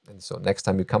that. And so next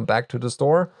time you come back to the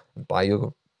store and buy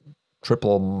your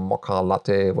triple mocha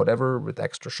latte, whatever, with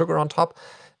extra sugar on top,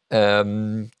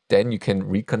 then you can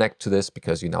reconnect to this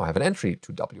because you now have an entry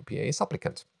to WPA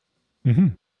supplicant.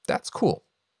 That's cool.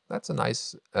 That's a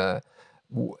nice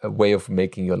way of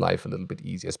making your life a little bit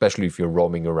easier, especially if you're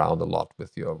roaming around a lot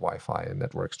with your Wi-Fi and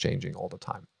networks changing all the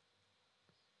time.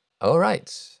 All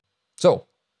right. So,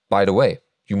 by the way,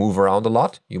 you move around a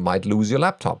lot, you might lose your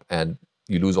laptop and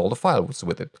you lose all the files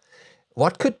with it.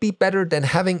 What could be better than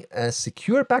having a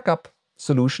secure backup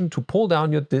solution to pull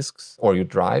down your disks or your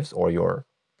drives or your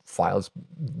files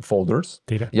folders?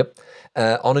 Data. Yep.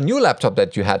 On a new laptop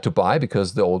that you had to buy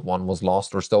because the old one was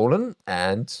lost or stolen.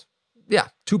 And yeah,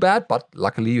 too bad, but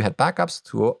luckily you had backups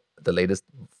to the latest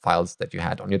files that you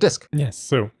had on your disk. Yes.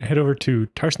 So head over to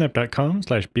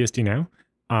tarsnap.com/BSD Now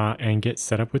and get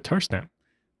set up with Tarsnap.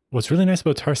 What's really nice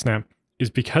about Tarsnap is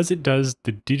because it does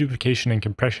the deduplication and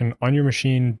compression on your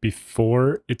machine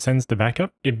before it sends the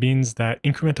backup, it means that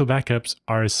incremental backups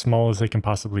are as small as they can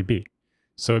possibly be.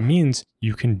 So it means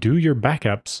you can do your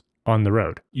backups on the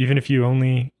road. Even if you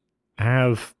only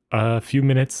have a few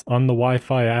minutes on the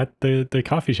Wi-Fi at the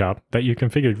coffee shop that you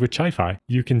configured with Chi-Fi,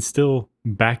 you can still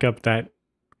back up that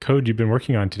code you've been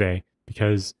working on today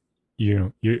because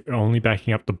you're only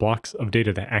backing up the blocks of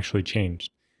data that actually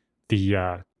changed.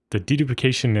 The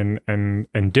deduplication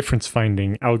and difference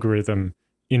finding algorithm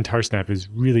in Tarsnap is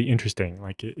really interesting.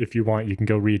 Like if you want, you can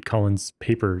go read Colin's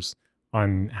papers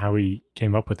on how he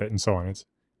came up with it and so on. It's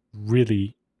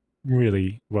really,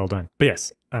 really well done. But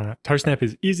yes, Tarsnap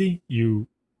is easy. You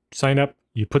sign up,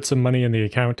 you put some money in the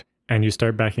account, and you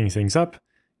start backing things up.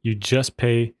 You just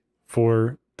pay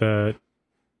for the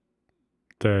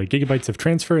gigabytes of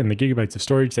transfer and the gigabytes of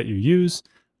storage that you use,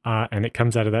 and it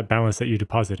comes out of that balance that you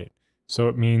deposited. So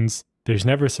it means there's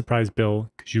never a surprise bill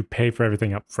because you pay for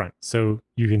everything up front. So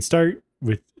you can start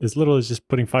with as little as just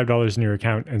putting $5 in your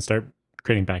account and start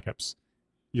creating backups.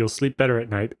 You'll sleep better at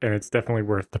night, and it's definitely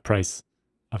worth the price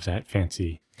of that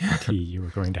fancy tea you were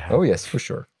going to have. Oh yes, for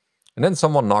sure. And then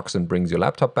someone knocks and brings your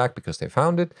laptop back because they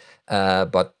found it,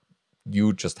 but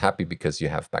you're just happy because you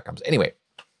have backups. Anyway,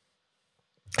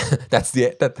 that's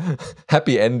that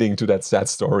happy ending to that sad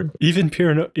story. Even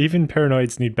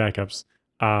paranoids need backups.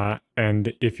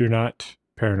 And if you're not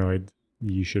paranoid,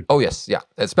 you should. Oh, yes. Yeah.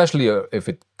 Especially if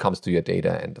it comes to your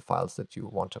data and the files that you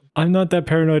want to. I'm not that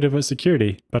paranoid about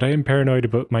security, but I am paranoid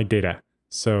about my data.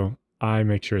 So I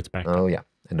make sure it's backed up. Oh, yeah.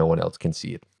 And no one else can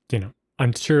see it. You know,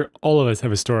 I'm sure all of us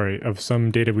have a story of some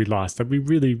data we lost that we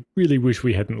really, really wish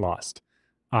we hadn't lost.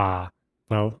 Well,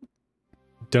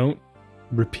 don't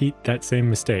repeat that same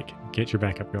mistake. Get your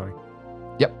backup going.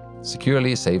 Yep.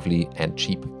 Securely, safely, and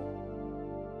cheap.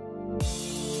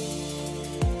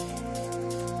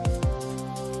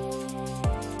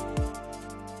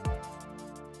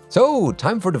 So,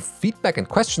 time for the feedback and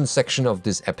questions section of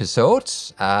this episode.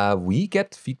 We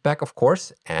get feedback, of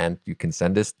course, and you can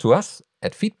send this to us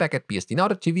at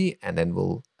feedback@bsdnow.tv, and then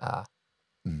we'll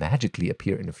magically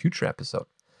appear in a future episode.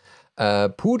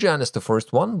 Poojan is the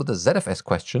first one with a ZFS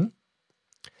question.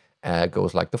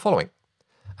 Goes like the following.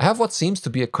 I have what seems to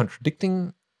be a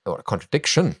contradicting or a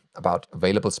contradiction about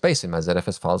available space in my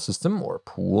ZFS file system or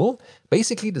pool.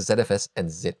 Basically, the ZFS and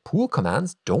zpool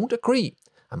commands don't agree.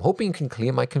 I'm hoping you can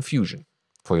clear my confusion.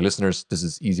 For your listeners, this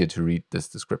is easier to read this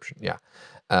description. Yeah.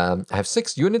 I have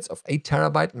 6 units of 8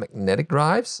 terabyte magnetic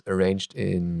drives arranged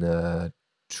in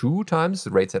 2 times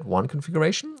RAID Z1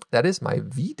 configuration. That is, my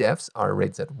VDEVs are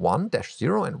RAID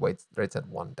Z1-0 and RAID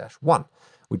Z1-1,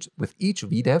 which with each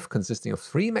VDEV consisting of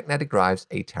 3 magnetic drives,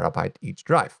 8 terabyte each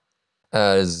drive.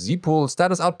 Zpool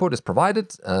status output is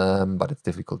provided, but it's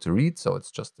difficult to read, so it's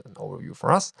just an overview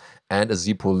for us. And a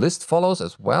zpool list follows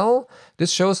as well. This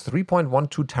shows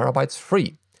 3.12 terabytes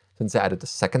free. Since I added a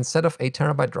second set of 8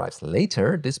 terabyte drives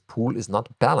later, this pool is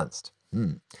not balanced.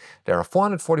 There are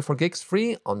 444 gigs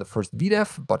free on the first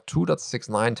VDEV, but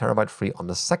 2.69 terabyte free on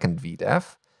the second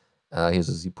VDEV. Here's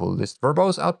a zpool list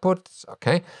verbose output.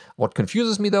 Okay. What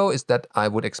confuses me though is that I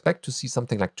would expect to see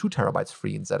something like 2 terabytes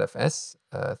free in ZFS,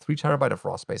 3 terabyte of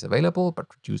raw space available, but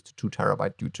reduced to 2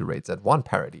 terabyte due to RAID Z1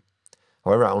 parity.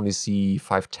 However, I only see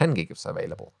 510 gigs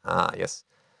available. Yes.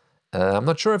 I'm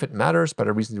not sure if it matters, but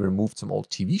I recently removed some old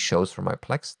TV shows from my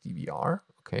Plex DVR.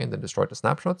 Okay, and then destroyed the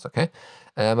snapshots. Okay.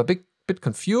 I'm a bit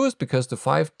confused because the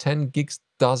 510 gigs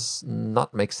does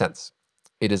not make sense.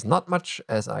 It is not much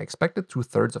as I expected,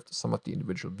 2/3 of the sum of the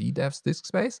individual VDEV's disk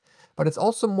space, but it's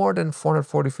also more than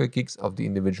 444 gigs of the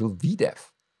individual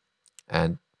VDEV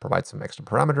and provides some extra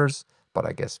parameters, but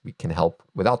I guess we can help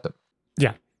without them.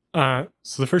 Yeah.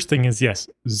 So the first thing is, yes,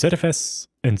 ZFS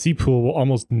and zpool will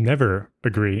almost never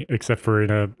agree except for in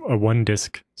a one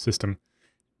disk system.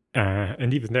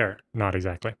 And even there, not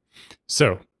exactly.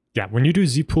 So yeah, when you do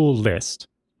zpool list,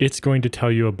 it's going to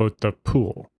tell you about the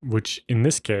pool, which in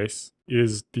this case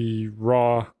is the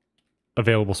raw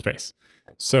available space.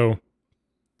 So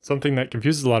something that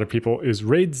confuses a lot of people is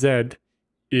RAID Z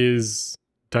is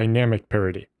dynamic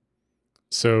parity.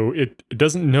 So it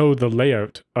doesn't know the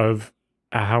layout of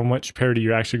how much parity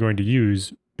you're actually going to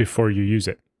use before you use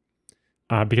it,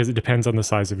 because it depends on the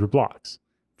size of your blocks.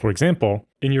 For example,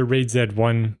 in your RAID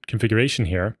Z1 configuration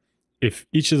here, if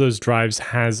each of those drives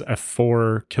has a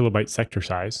 4 kilobyte sector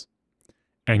size,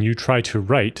 and you try to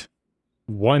write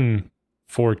one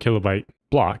 4 kilobyte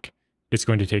block, it's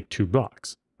going to take 2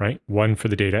 blocks, right? One for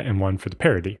the data and one for the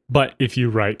parity. But if you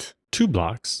write 2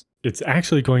 blocks, it's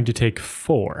actually going to take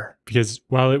 4, because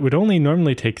while it would only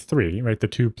normally take 3, right, the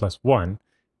 2 plus 1,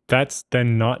 that's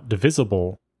then not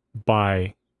divisible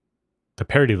by the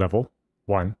parity level,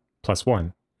 1 plus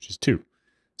 1, which is 2.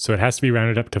 So it has to be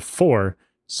rounded up to 4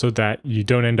 so that you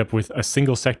don't end up with a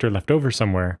single sector left over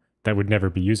somewhere that would never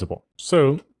be usable.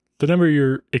 So the number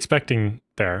you're expecting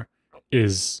there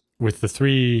is, with the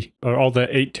 3 or all the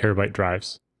 8 terabyte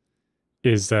drives,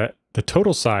 is that the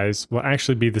total size will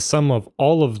actually be the sum of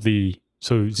all of the,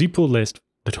 so zpool list,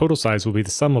 the total size will be the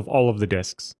sum of all of the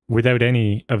disks without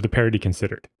any of the parity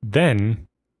considered. Then,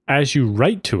 as you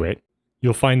write to it,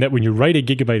 you'll find that when you write a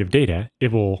gigabyte of data,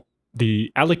 it will,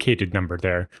 the allocated number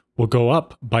there will go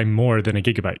up by more than a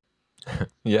gigabyte.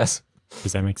 Yes.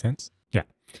 Does that make sense? Yeah.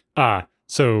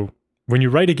 So when you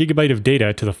write a gigabyte of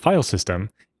data to the file system,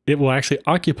 it will actually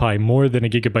occupy more than a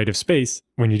gigabyte of space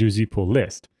when you do zpool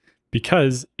list,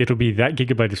 because it'll be that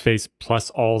gigabyte of space plus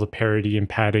all the parity and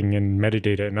padding and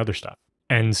metadata and other stuff.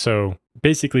 And so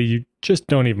basically you just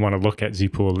don't even want to look at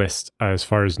zpool list as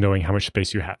far as knowing how much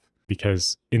space you have,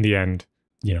 because in the end,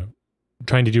 you know,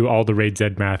 trying to do all the RAID Z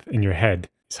math in your head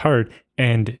is hard,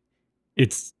 and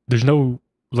there's no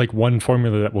like one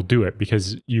formula that will do it,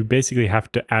 because you basically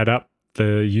have to add up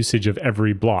the usage of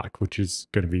every block, which is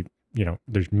going to be, you know,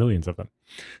 there's millions of them.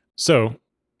 So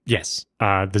yes,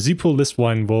 the zpool list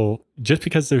one will, just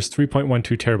because there's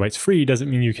 3.12 terabytes free doesn't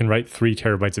mean you can write 3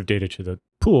 terabytes of data to the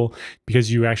pool,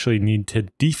 because you actually need to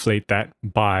deflate that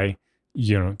by,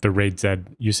 you know, the RAID Z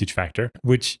usage factor,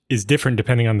 which is different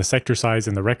depending on the sector size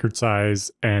and the record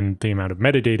size and the amount of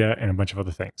metadata and a bunch of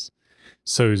other things.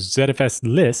 So ZFS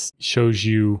list shows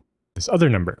you this other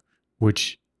number,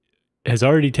 which has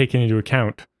already taken into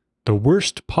account the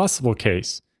worst possible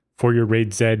case for your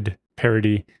RAID Z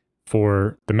parity,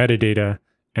 for the metadata,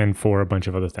 and for a bunch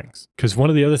of other things. Because one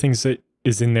of the other things that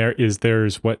is in there is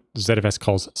there's what ZFS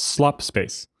calls slop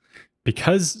space.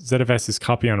 Because ZFS is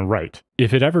copy on write,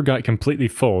 if it ever got completely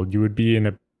full, you would be in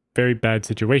a very bad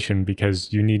situation,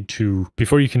 because you need to,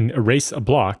 before you can erase a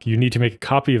block, you need to make a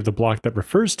copy of the block that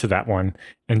refers to that one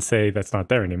and say that's not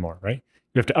there anymore, right?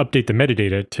 You have to update the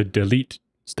metadata to delete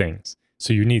things.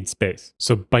 So you need space.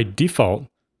 So by default,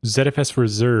 ZFS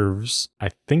reserves, I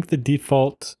think the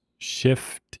default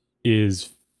shift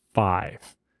is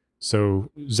 5.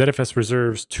 So ZFS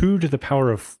reserves 1 2 to the power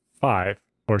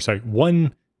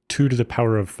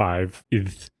of 5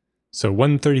 is So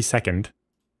 1/32nd,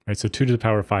 right? So 2 to the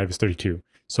power of 5 is 32.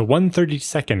 So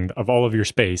 1/32nd of all of your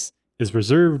space is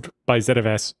reserved by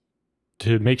ZFS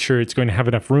to make sure it's going to have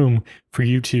enough room for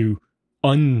you to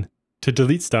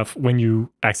delete stuff when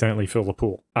you accidentally fill the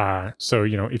pool. So,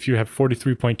 if you have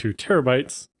 43.2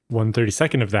 terabytes,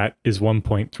 1/32nd of that is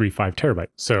 1.35 terabytes.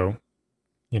 So,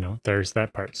 there's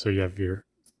that part. So you have your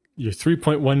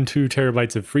 3.12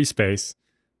 terabytes of free space,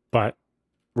 but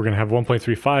we're going to have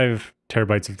 1.35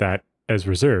 terabytes of that as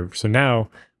reserved. So now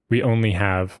we only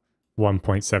have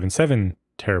 1.77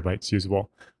 terabytes usable,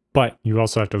 but you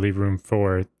also have to leave room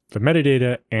for the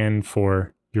metadata and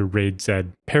for your RAID Z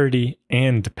parity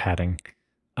and padding,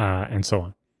 and so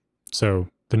on. So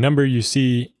the number you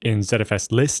see in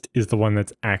ZFS list is the one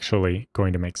that's actually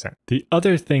going to make sense. The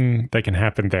other thing that can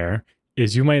happen there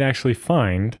is you might actually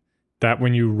find that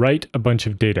when you write a bunch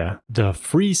of data, the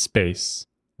free space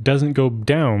doesn't go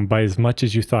down by as much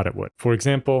as you thought it would. For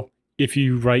example, if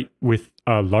you write with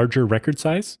a larger record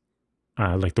size,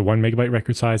 like the 1 megabyte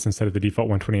record size instead of the default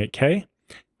 128K,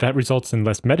 that results in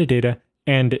less metadata,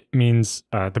 and it means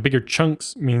the bigger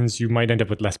chunks means you might end up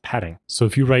with less padding. So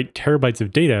if you write terabytes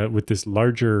of data with this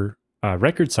larger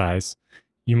record size,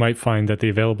 you might find that the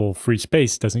available free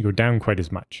space doesn't go down quite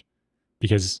as much,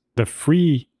 because the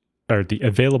free or the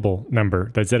available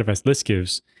number that ZFS list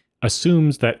gives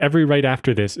assumes that every write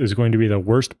after this is going to be the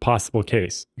worst possible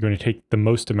case. You're going to take the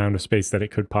most amount of space that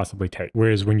it could possibly take.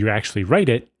 Whereas when you actually write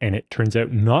it and it turns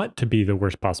out not to be the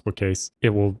worst possible case,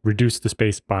 it will reduce the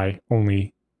space by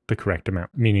only the correct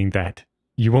amount, meaning that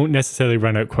you won't necessarily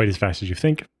run out quite as fast as you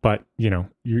think, but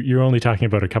you're only talking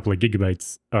about a couple of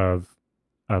gigabytes of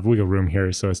wiggle room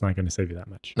here, so it's not going to save you that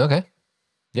much. Okay.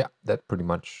 Yeah, that pretty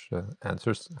much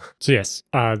answers. So yes,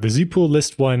 the zpool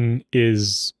list one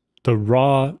is the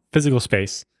raw physical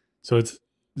space. So it's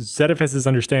ZFS's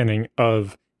understanding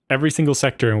of every single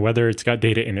sector and whether it's got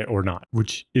data in it or not,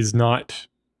 which is not,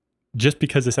 just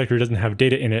because the sector doesn't have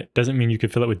data in it doesn't mean you can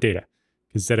fill it with data,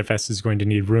 because ZFS is going to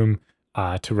need room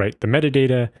to write the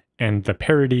metadata and the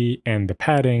parity and the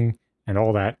padding and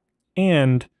all that.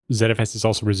 And ZFS is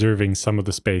also reserving some of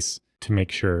the space to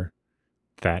make sure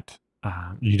that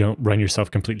you don't run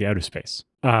yourself completely out of space.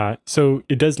 So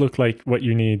it does look like what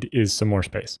you need is some more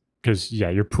space, because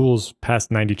your pool's past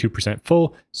 92%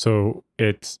 full. So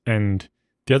and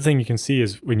the other thing you can see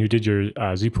is when you did your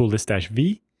zpool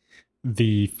list-v,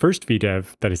 the first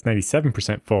VDEV that is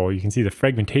 97% full, you can see the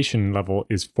fragmentation level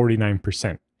is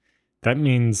 49%. That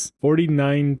means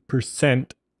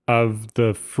 49% of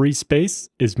the free space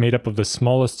is made up of the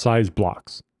smallest size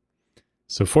blocks.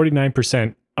 So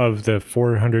 49% of the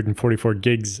 444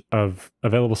 gigs of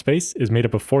available space is made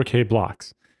up of 4K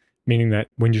blocks, meaning that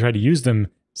when you try to use them,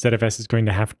 ZFS is going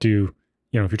to have to,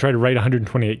 if you try to write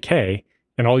 128K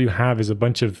and all you have is a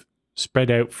bunch of spread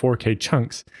out 4K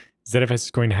chunks, ZFS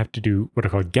is going to have to do what are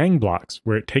called gang blocks,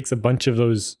 where it takes a bunch of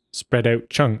those spread out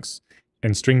chunks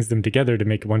and strings them together to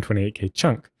make a 128K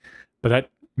chunk. But that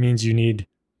means you need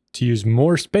to use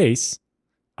more space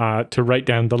to write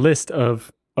down the list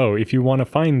of, oh, if you want to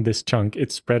find this chunk,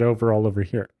 it's spread over all over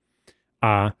here.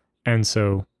 And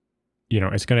so,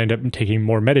 it's going to end up taking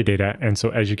more metadata. And so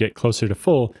as you get closer to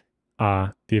full,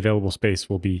 the available space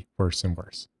will be worse and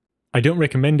worse. I don't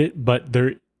recommend it, but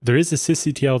there is a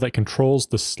sysctl that controls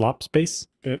the slop space.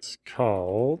 It's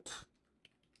called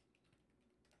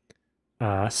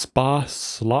spa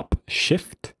slop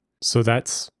shift. So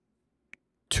that's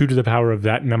 2 to the power of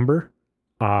that number,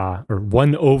 or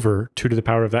 1 over 2 to the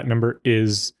power of that number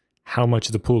is how much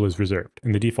of the pool is reserved.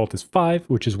 And the default is 5,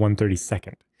 which is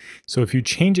 1/32. So if you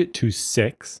change it to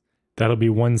 6, that'll be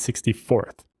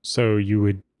 1/64. So you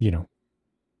would,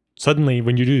 suddenly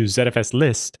when you do ZFS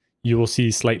list, you will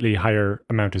see slightly higher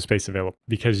amount of space available,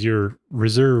 because your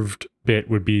reserved bit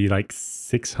would be like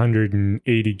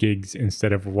 680 gigs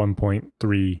instead of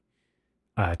 1.3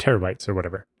 terabytes or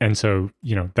whatever. And so,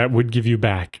 that would give you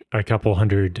back a couple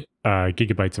hundred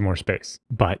gigabytes of more space,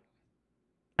 but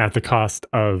at the cost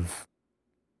of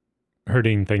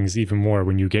hurting things even more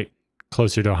when you get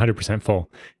closer to 100% full.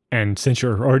 And since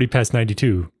you're already past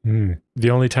 92, the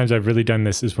only times I've really done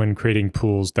this is when creating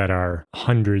pools that are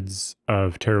hundreds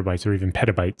of terabytes or even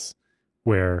petabytes,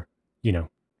 where,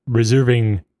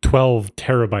 reserving 12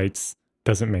 terabytes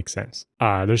doesn't make sense.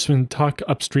 There's been talk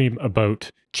upstream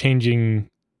about changing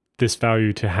this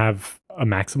value to have a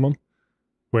maximum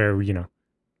where,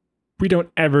 we don't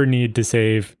ever need to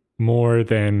save more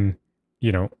than,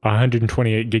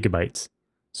 128 gigabytes.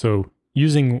 So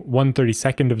using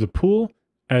 1/32 of the pool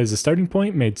as a starting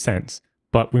point made sense,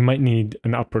 but we might need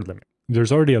an upper limit.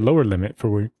 There's already a lower limit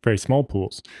for very small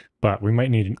pools, but we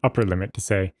might need an upper limit to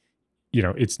say,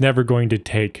 it's never going to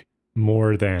take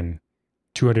more than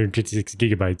 256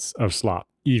 gigabytes of slot,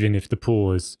 even if the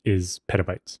pool is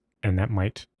petabytes. And that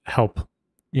might help,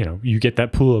 you get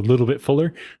that pool a little bit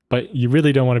fuller, but you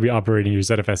really don't want to be operating your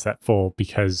ZFS at full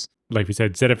because, like we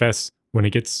said, ZFS, when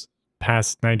it gets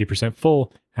past 90%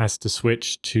 full, has to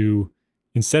switch to,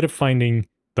 instead of finding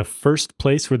the first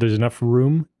place where there's enough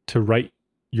room to write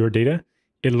your data,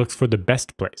 it looks for the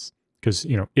best place. Because,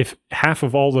 if half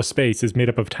of all the space is made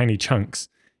up of tiny chunks,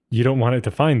 you don't want it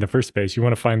to find the first space. You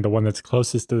want to find the one that's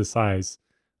closest to the size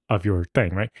of your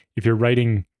thing, right? If you're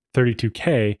writing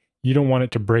 32K, you don't want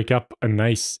it to break up a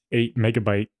nice 8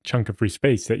 megabyte chunk of free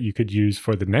space that you could use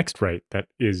for the next write that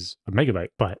is a megabyte.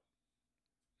 But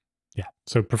yeah,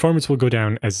 so performance will go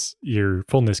down as your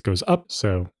fullness goes up.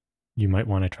 So you might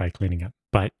want to try cleaning up.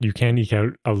 But you can eke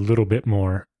out a little bit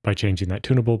more by changing that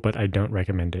tunable, but I don't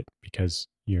recommend it because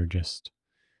you're just,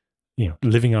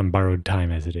 living on borrowed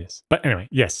time as it is. But anyway,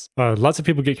 yes, lots of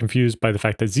people get confused by the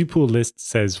fact that zpool list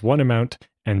says one amount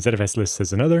and ZFS list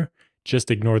says another.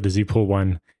 Just ignore the zpool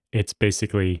one. It's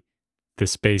basically the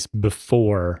space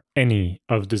before any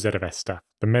of the ZFS stuff,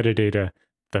 the metadata,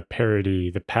 the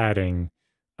parity, the padding,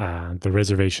 the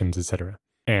reservations, etc.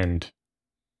 And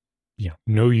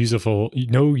no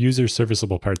user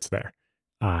serviceable parts there.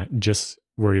 Just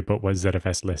worry about what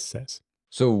ZFS list says.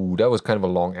 So that was kind of a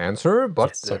long answer,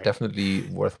 but Yes, definitely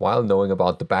worthwhile knowing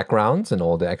about the backgrounds and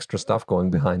all the extra stuff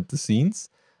going behind the scenes.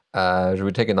 Should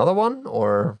we take another one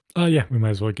or? Yeah, we might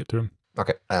as well get through them.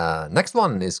 Okay. Next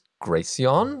one is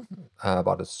Gracion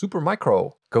about a super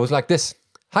micro. Goes like this.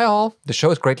 Hi all, the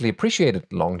show is greatly appreciated.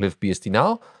 Long live BSD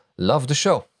Now. Love the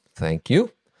show. Thank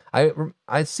you.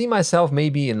 I see myself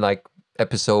maybe in like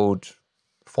episode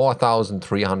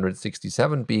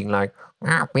 4367 being like,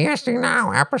 BSD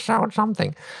Now, episode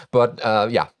something. But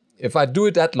yeah, if I do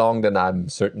it that long, then I'm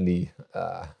certainly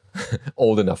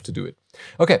old enough to do it.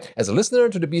 Okay, as a listener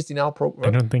to the BSD Now program.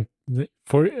 I don't think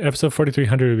for episode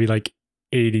 4300 would be like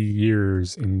 80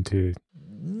 years into.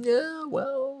 Yeah,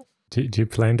 well. Do you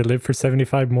plan to live for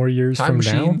 75 more years time from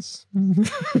machines. Now?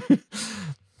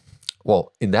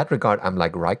 Well, in that regard, I'm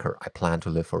like Riker. I plan to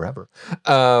live forever.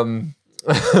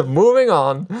 Moving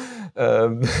on.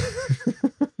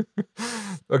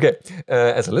 Okay,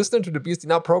 as a listener to the BSD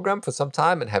Now program for some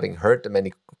time and having heard the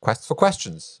many requests for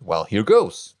questions, well, here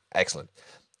goes. Excellent.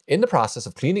 In the process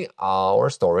of cleaning our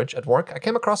storage at work, I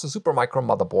came across a Supermicro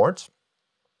motherboard,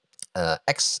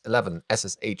 X11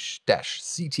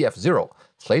 SSH-CTF0,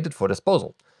 slated for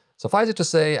disposal. Suffice it to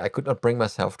say, I could not bring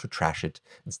myself to trash it.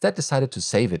 Instead, decided to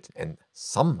save it and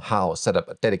somehow set up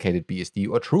a dedicated BSD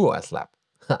or TrueOS lab.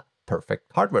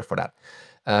 Perfect hardware for that.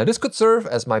 This could serve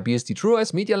as my BSD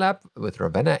TrueOS Media Lab with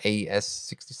Ravenna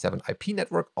AES67 IP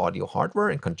network audio hardware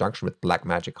in conjunction with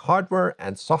Blackmagic hardware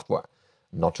and software.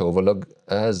 Not to overlook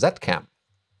Zcam.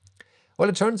 Well,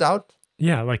 it turns out...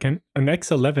 Yeah, like an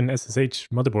X11 SSH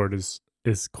motherboard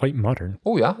is quite modern.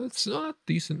 Oh yeah, it's a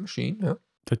decent machine, yeah.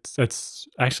 That's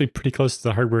actually pretty close to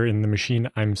the hardware in the machine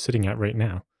I'm sitting at right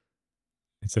now.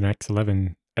 It's an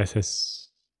X11 SSL?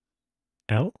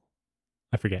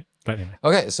 I forget, but anyway.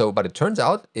 Okay, but it turns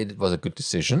out it was a good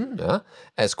decision.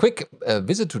 As quick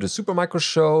visit to the Supermicro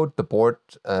showed the board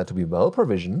to be well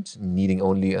provisioned, needing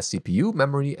only a CPU,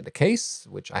 memory, and a case,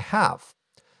 which I have.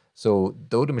 So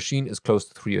though the machine is close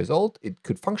to 3 years old, it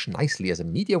could function nicely as a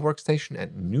media workstation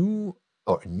and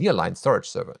nearline storage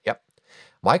server. Yep.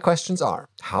 My questions are,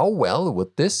 how well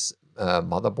would this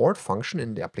motherboard function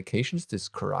in the applications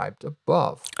described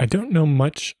above? I don't know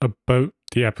much about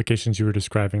the applications you were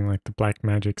describing, like the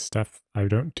Blackmagic stuff. I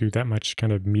don't do that much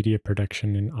kind of media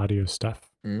production and audio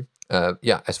stuff.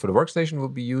 Yeah, as for the workstation, will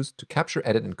be used to capture,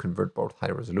 edit, and convert both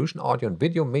high-resolution audio and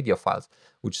video media files.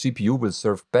 Which CPU will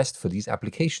serve best for these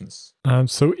applications?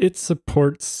 So it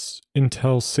supports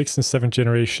Intel 6th and 7th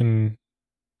generation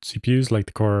CPUs like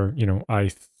the Core,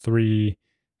 i3,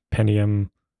 Pentium,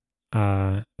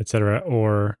 etc.,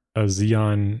 or a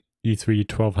Xeon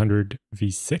E3 1200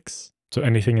 V6. So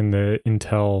anything in the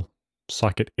Intel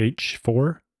socket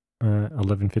H4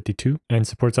 1152, and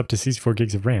supports up to 64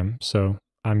 gigs of RAM. So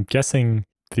I'm guessing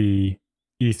the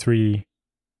E3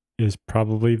 is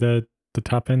probably the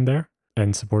top end there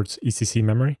and supports ECC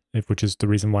memory, which is the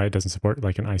reason why it doesn't support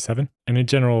like an i7. And in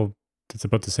general, it's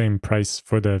about the same price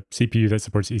for the CPU that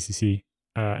supports ECC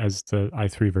as the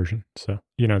i3 version. So,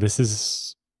 this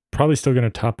is probably still going to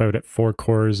top out at 4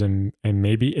 cores and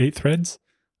maybe 8 threads,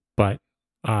 but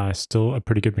still a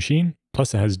pretty good machine.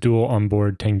 Plus it has dual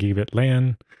onboard 10 gigabit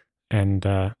LAN and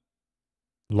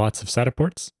lots of SATA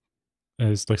ports.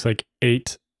 It looks like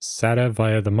 8 SATA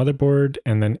via the motherboard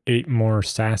and then 8 more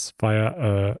SAS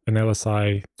via an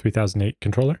LSI 3008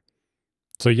 controller.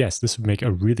 So yes, this would make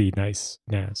a really nice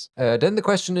NAS. Then the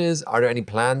question is, are there any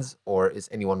plans or is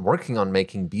anyone working on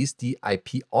making BSD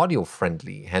IP audio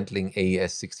friendly, handling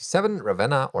AES67,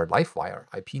 Ravenna, or Livewire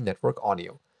IP network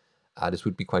audio? This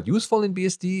would be quite useful in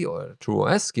BSD or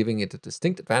TrueOS, giving it a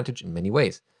distinct advantage in many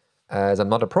ways. As I'm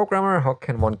not a programmer, how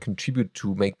can one contribute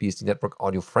to make BSD network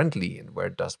audio friendly, and where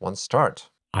does one start?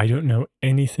 I don't know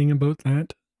anything about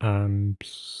that.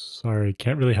 Sorry,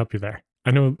 can't really help you there.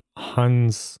 I know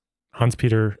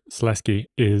Hans-Peter Selesky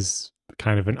is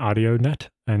kind of an audio nut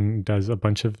and does a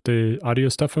bunch of the audio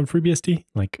stuff on FreeBSD,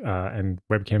 like and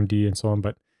WebcamD and so on,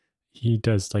 but he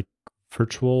does like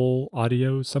virtual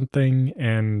audio something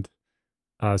and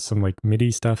some like MIDI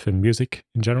stuff and music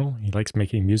in general. He likes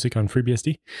making music on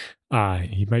FreeBSD.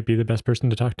 He might be the best person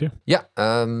to talk to. Yeah,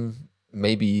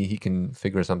 maybe he can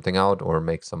figure something out or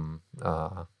make some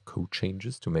code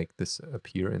changes to make this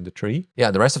appear in the tree.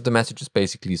 Yeah, the rest of the message is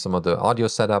basically some of the audio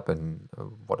setup and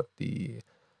what the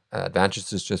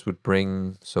advantages this would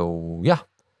bring. So yeah,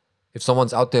 if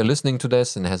someone's out there listening to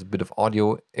this and has a bit of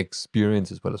audio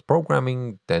experience as well as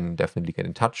programming, then definitely get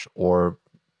in touch, or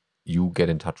you get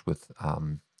in touch with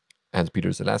Hans-Peter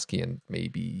Selesky and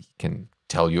maybe he can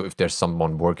tell you if there's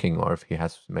someone working or if he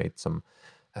has made some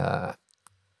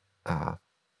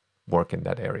work in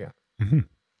that area. Mm-hmm.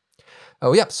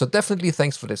 Oh yeah, so definitely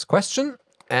thanks for this question.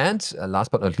 And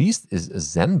last but not least is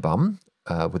Zenbum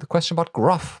with a question about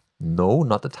Gruff. No,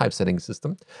 not the typesetting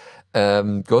system.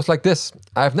 Goes like this.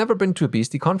 I've never been to a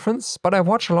BSD conference, but I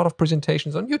watch a lot of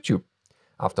presentations on YouTube.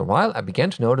 After a while, I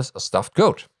began to notice a stuffed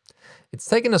goat. It's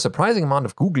taken a surprising amount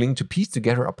of Googling to piece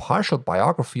together a partial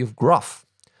biography of Gruff.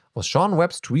 Was Sean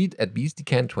Webb's tweet at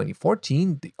BSDCan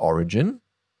 2014 the origin?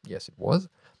 Yes, it was.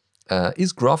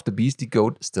 Is Gruff the BSD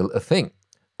goat still a thing?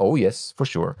 Oh yes, for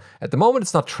sure. At the moment,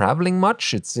 it's not traveling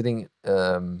much. It's sitting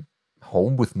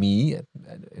home with me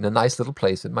in a nice little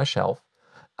place in my shelf.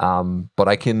 But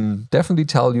I can definitely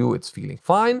tell you it's feeling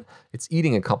fine. It's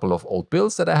eating a couple of old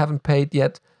bills that I haven't paid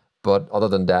yet. But other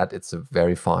than that, it's a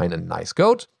very fine and nice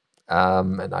goat.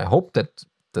 And I hope that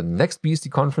the next BSD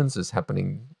conference is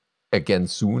happening again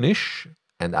soonish.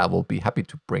 And I will be happy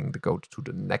to bring the goat to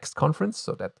the next conference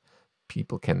so that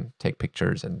people can take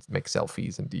pictures and make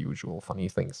selfies and the usual funny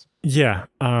things. Yeah.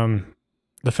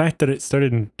 The fact that it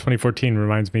started in 2014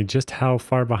 reminds me just how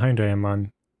far behind I am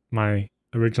on my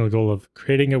original goal of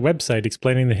creating a website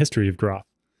explaining the history of Groff.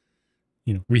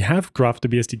 You know, we have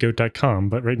groff.bsdgoat.com,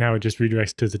 but right now it just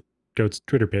redirects to the goat's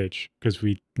Twitter page because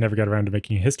we never got around to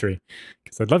making a history.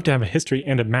 Because I'd love to have a history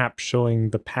and a map showing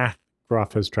the path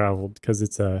Groff has traveled, because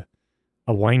it's a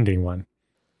winding one.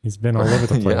 He's been all over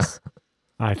the place. Yeah.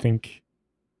 I think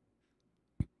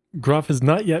Groff has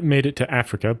not yet made it to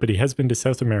Africa, but he has been to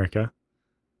South America.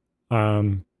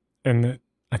 And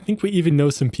I think we even know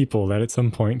some people that at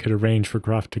some point could arrange for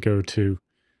Groff to go to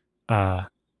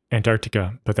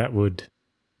Antarctica, but that would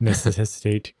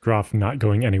necessitate Groff not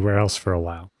going anywhere else for a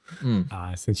while,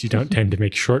 since you don't tend to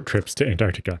make short trips to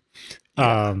Antarctica.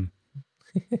 Yeah.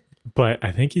 But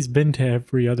I think he's been to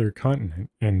every other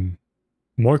continent and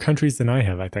more countries than I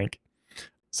have, I think.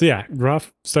 So yeah,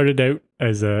 Groff started out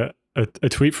as a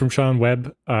tweet from Sean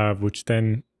Webb, which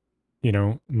then, you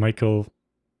know, Michael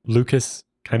Lucas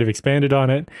kind of expanded on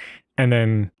it. And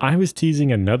then I was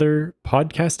teasing another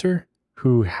podcaster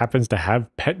who happens to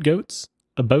have pet goats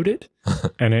about it.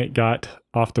 And it got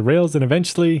off the rails. And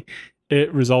eventually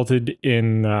it resulted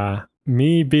in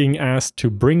me being asked to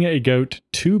bring a goat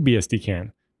to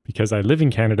BSDCan. Because I live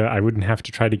in Canada, I wouldn't have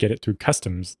to try to get it through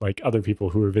customs like other people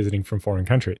who are visiting from foreign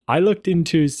countries. I looked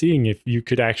into seeing if you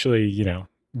could actually, you know,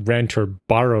 rent or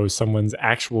borrow someone's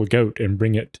actual goat and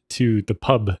bring it to the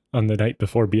pub on the night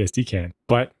before BSDCan.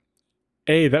 But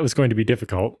A, that was going to be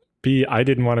difficult. B, I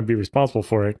didn't want to be responsible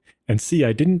for it. And C,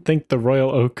 I didn't think the Royal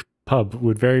Oak pub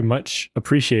would very much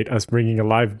appreciate us bringing a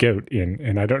live goat in.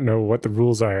 And I don't know what the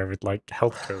rules are with like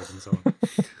health code and so on.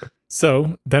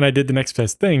 So then I did the next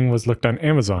best thing, was looked on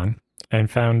Amazon and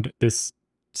found this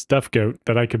stuffed goat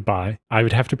that I could buy. I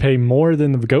would have to pay more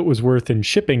than the goat was worth in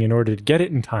shipping in order to get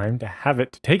it in time to have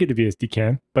it to take it to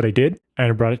BSDCan, but I did, and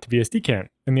I brought it to BSDCan.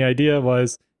 And the idea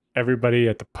was everybody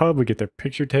at the pub would get their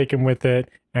picture taken with it,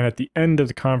 and at the end of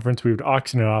the conference we would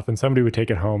auction it off and somebody would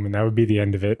take it home, and that would be the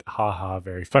end of it. Ha ha,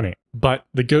 very funny. But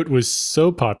the goat was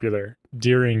so popular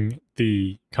during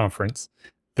the conference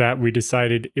that we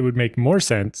decided it would make more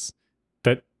sense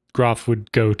that Groff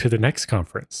would go to the next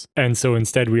conference. And so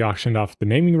instead we auctioned off the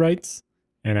naming rights,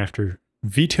 and after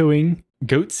vetoing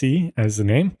Goatsy as the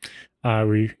name,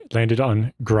 we landed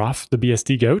on Groff the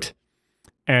BSD goat.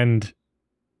 And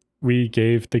we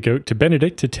gave the goat to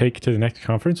Benedict to take to the next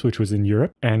conference, which was in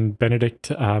Europe. And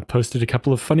Benedict posted a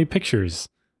couple of funny pictures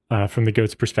from the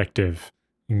goat's perspective,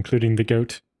 including the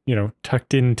goat,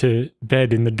 tucked into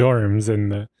bed in the dorms,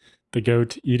 and the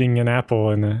goat eating an apple,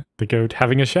 and the goat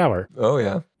having a shower. Oh,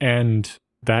 yeah. And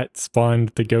that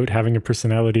spawned the goat having a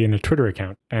personality and a Twitter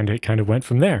account. And it kind of went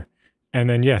from there. And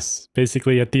then, yes,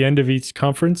 basically at the end of each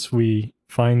conference, we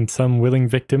find some willing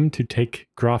victim to take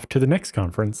Graph to the next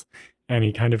conference. And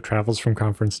he kind of travels from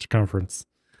conference to conference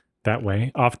that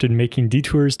way, often making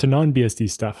detours to non-BSD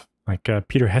stuff. Like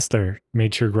Peter Hessler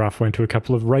made sure Graph went to a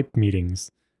couple of RIPE meetings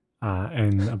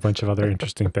and a bunch of other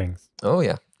interesting things. Oh,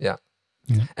 yeah. Yeah.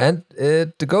 And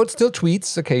the goat still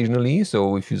tweets occasionally.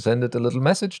 So if you send it a little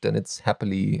message, then it's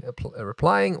happily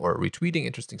replying or retweeting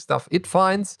interesting stuff it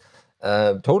finds.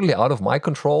 Totally out of my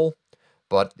control.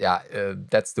 But yeah,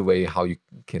 that's the way how you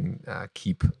can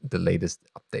keep the latest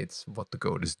updates, what the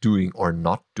goat is doing or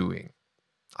not doing.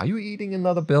 Are you eating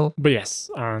another bill? But yes,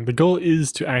 the goal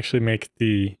is to actually make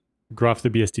the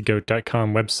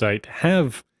graphthebsdgoat.com website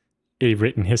have a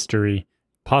written history,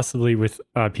 possibly with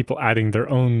people adding their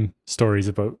own stories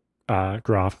about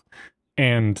Graph,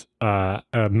 and a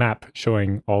map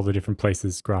showing all the different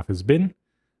places Graph has been.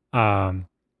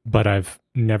 But I've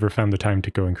never found the time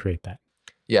to go and create that.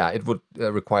 Yeah, it would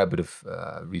require a bit of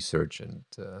research and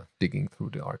digging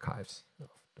through the archives of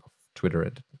Twitter.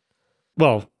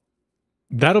 Well,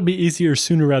 that'll be easier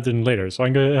sooner rather than later. So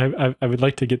I would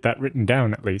like to get that written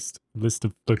down, at least, a list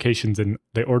of locations and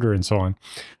the order and so on.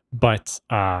 But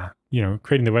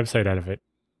creating the website out of it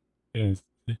is,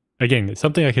 again, it's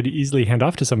something I could easily hand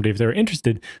off to somebody if they were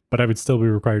interested, but I would still be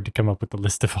required to come up with a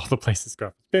list of all the places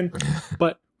Graph has been.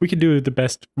 But we can do the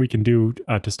best we can do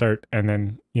to start, and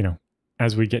then,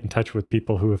 as we get in touch with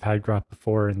people who have had Graph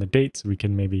before and the dates, we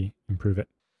can maybe improve it.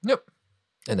 Yep.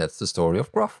 And that's the story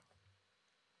of Graph.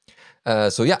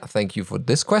 So yeah, thank you for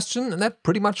this question. And that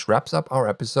pretty much wraps up our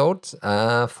episode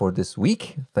for this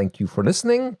week. Thank you for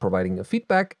listening, providing your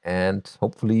feedback. And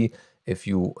hopefully, if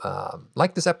you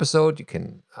like this episode, you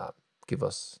can give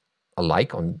us a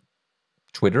like on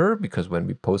Twitter, because when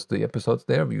we post the episodes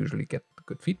there, we usually get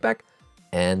good feedback.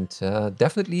 And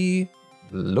definitely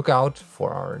look out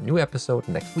for our new episode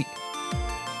next week.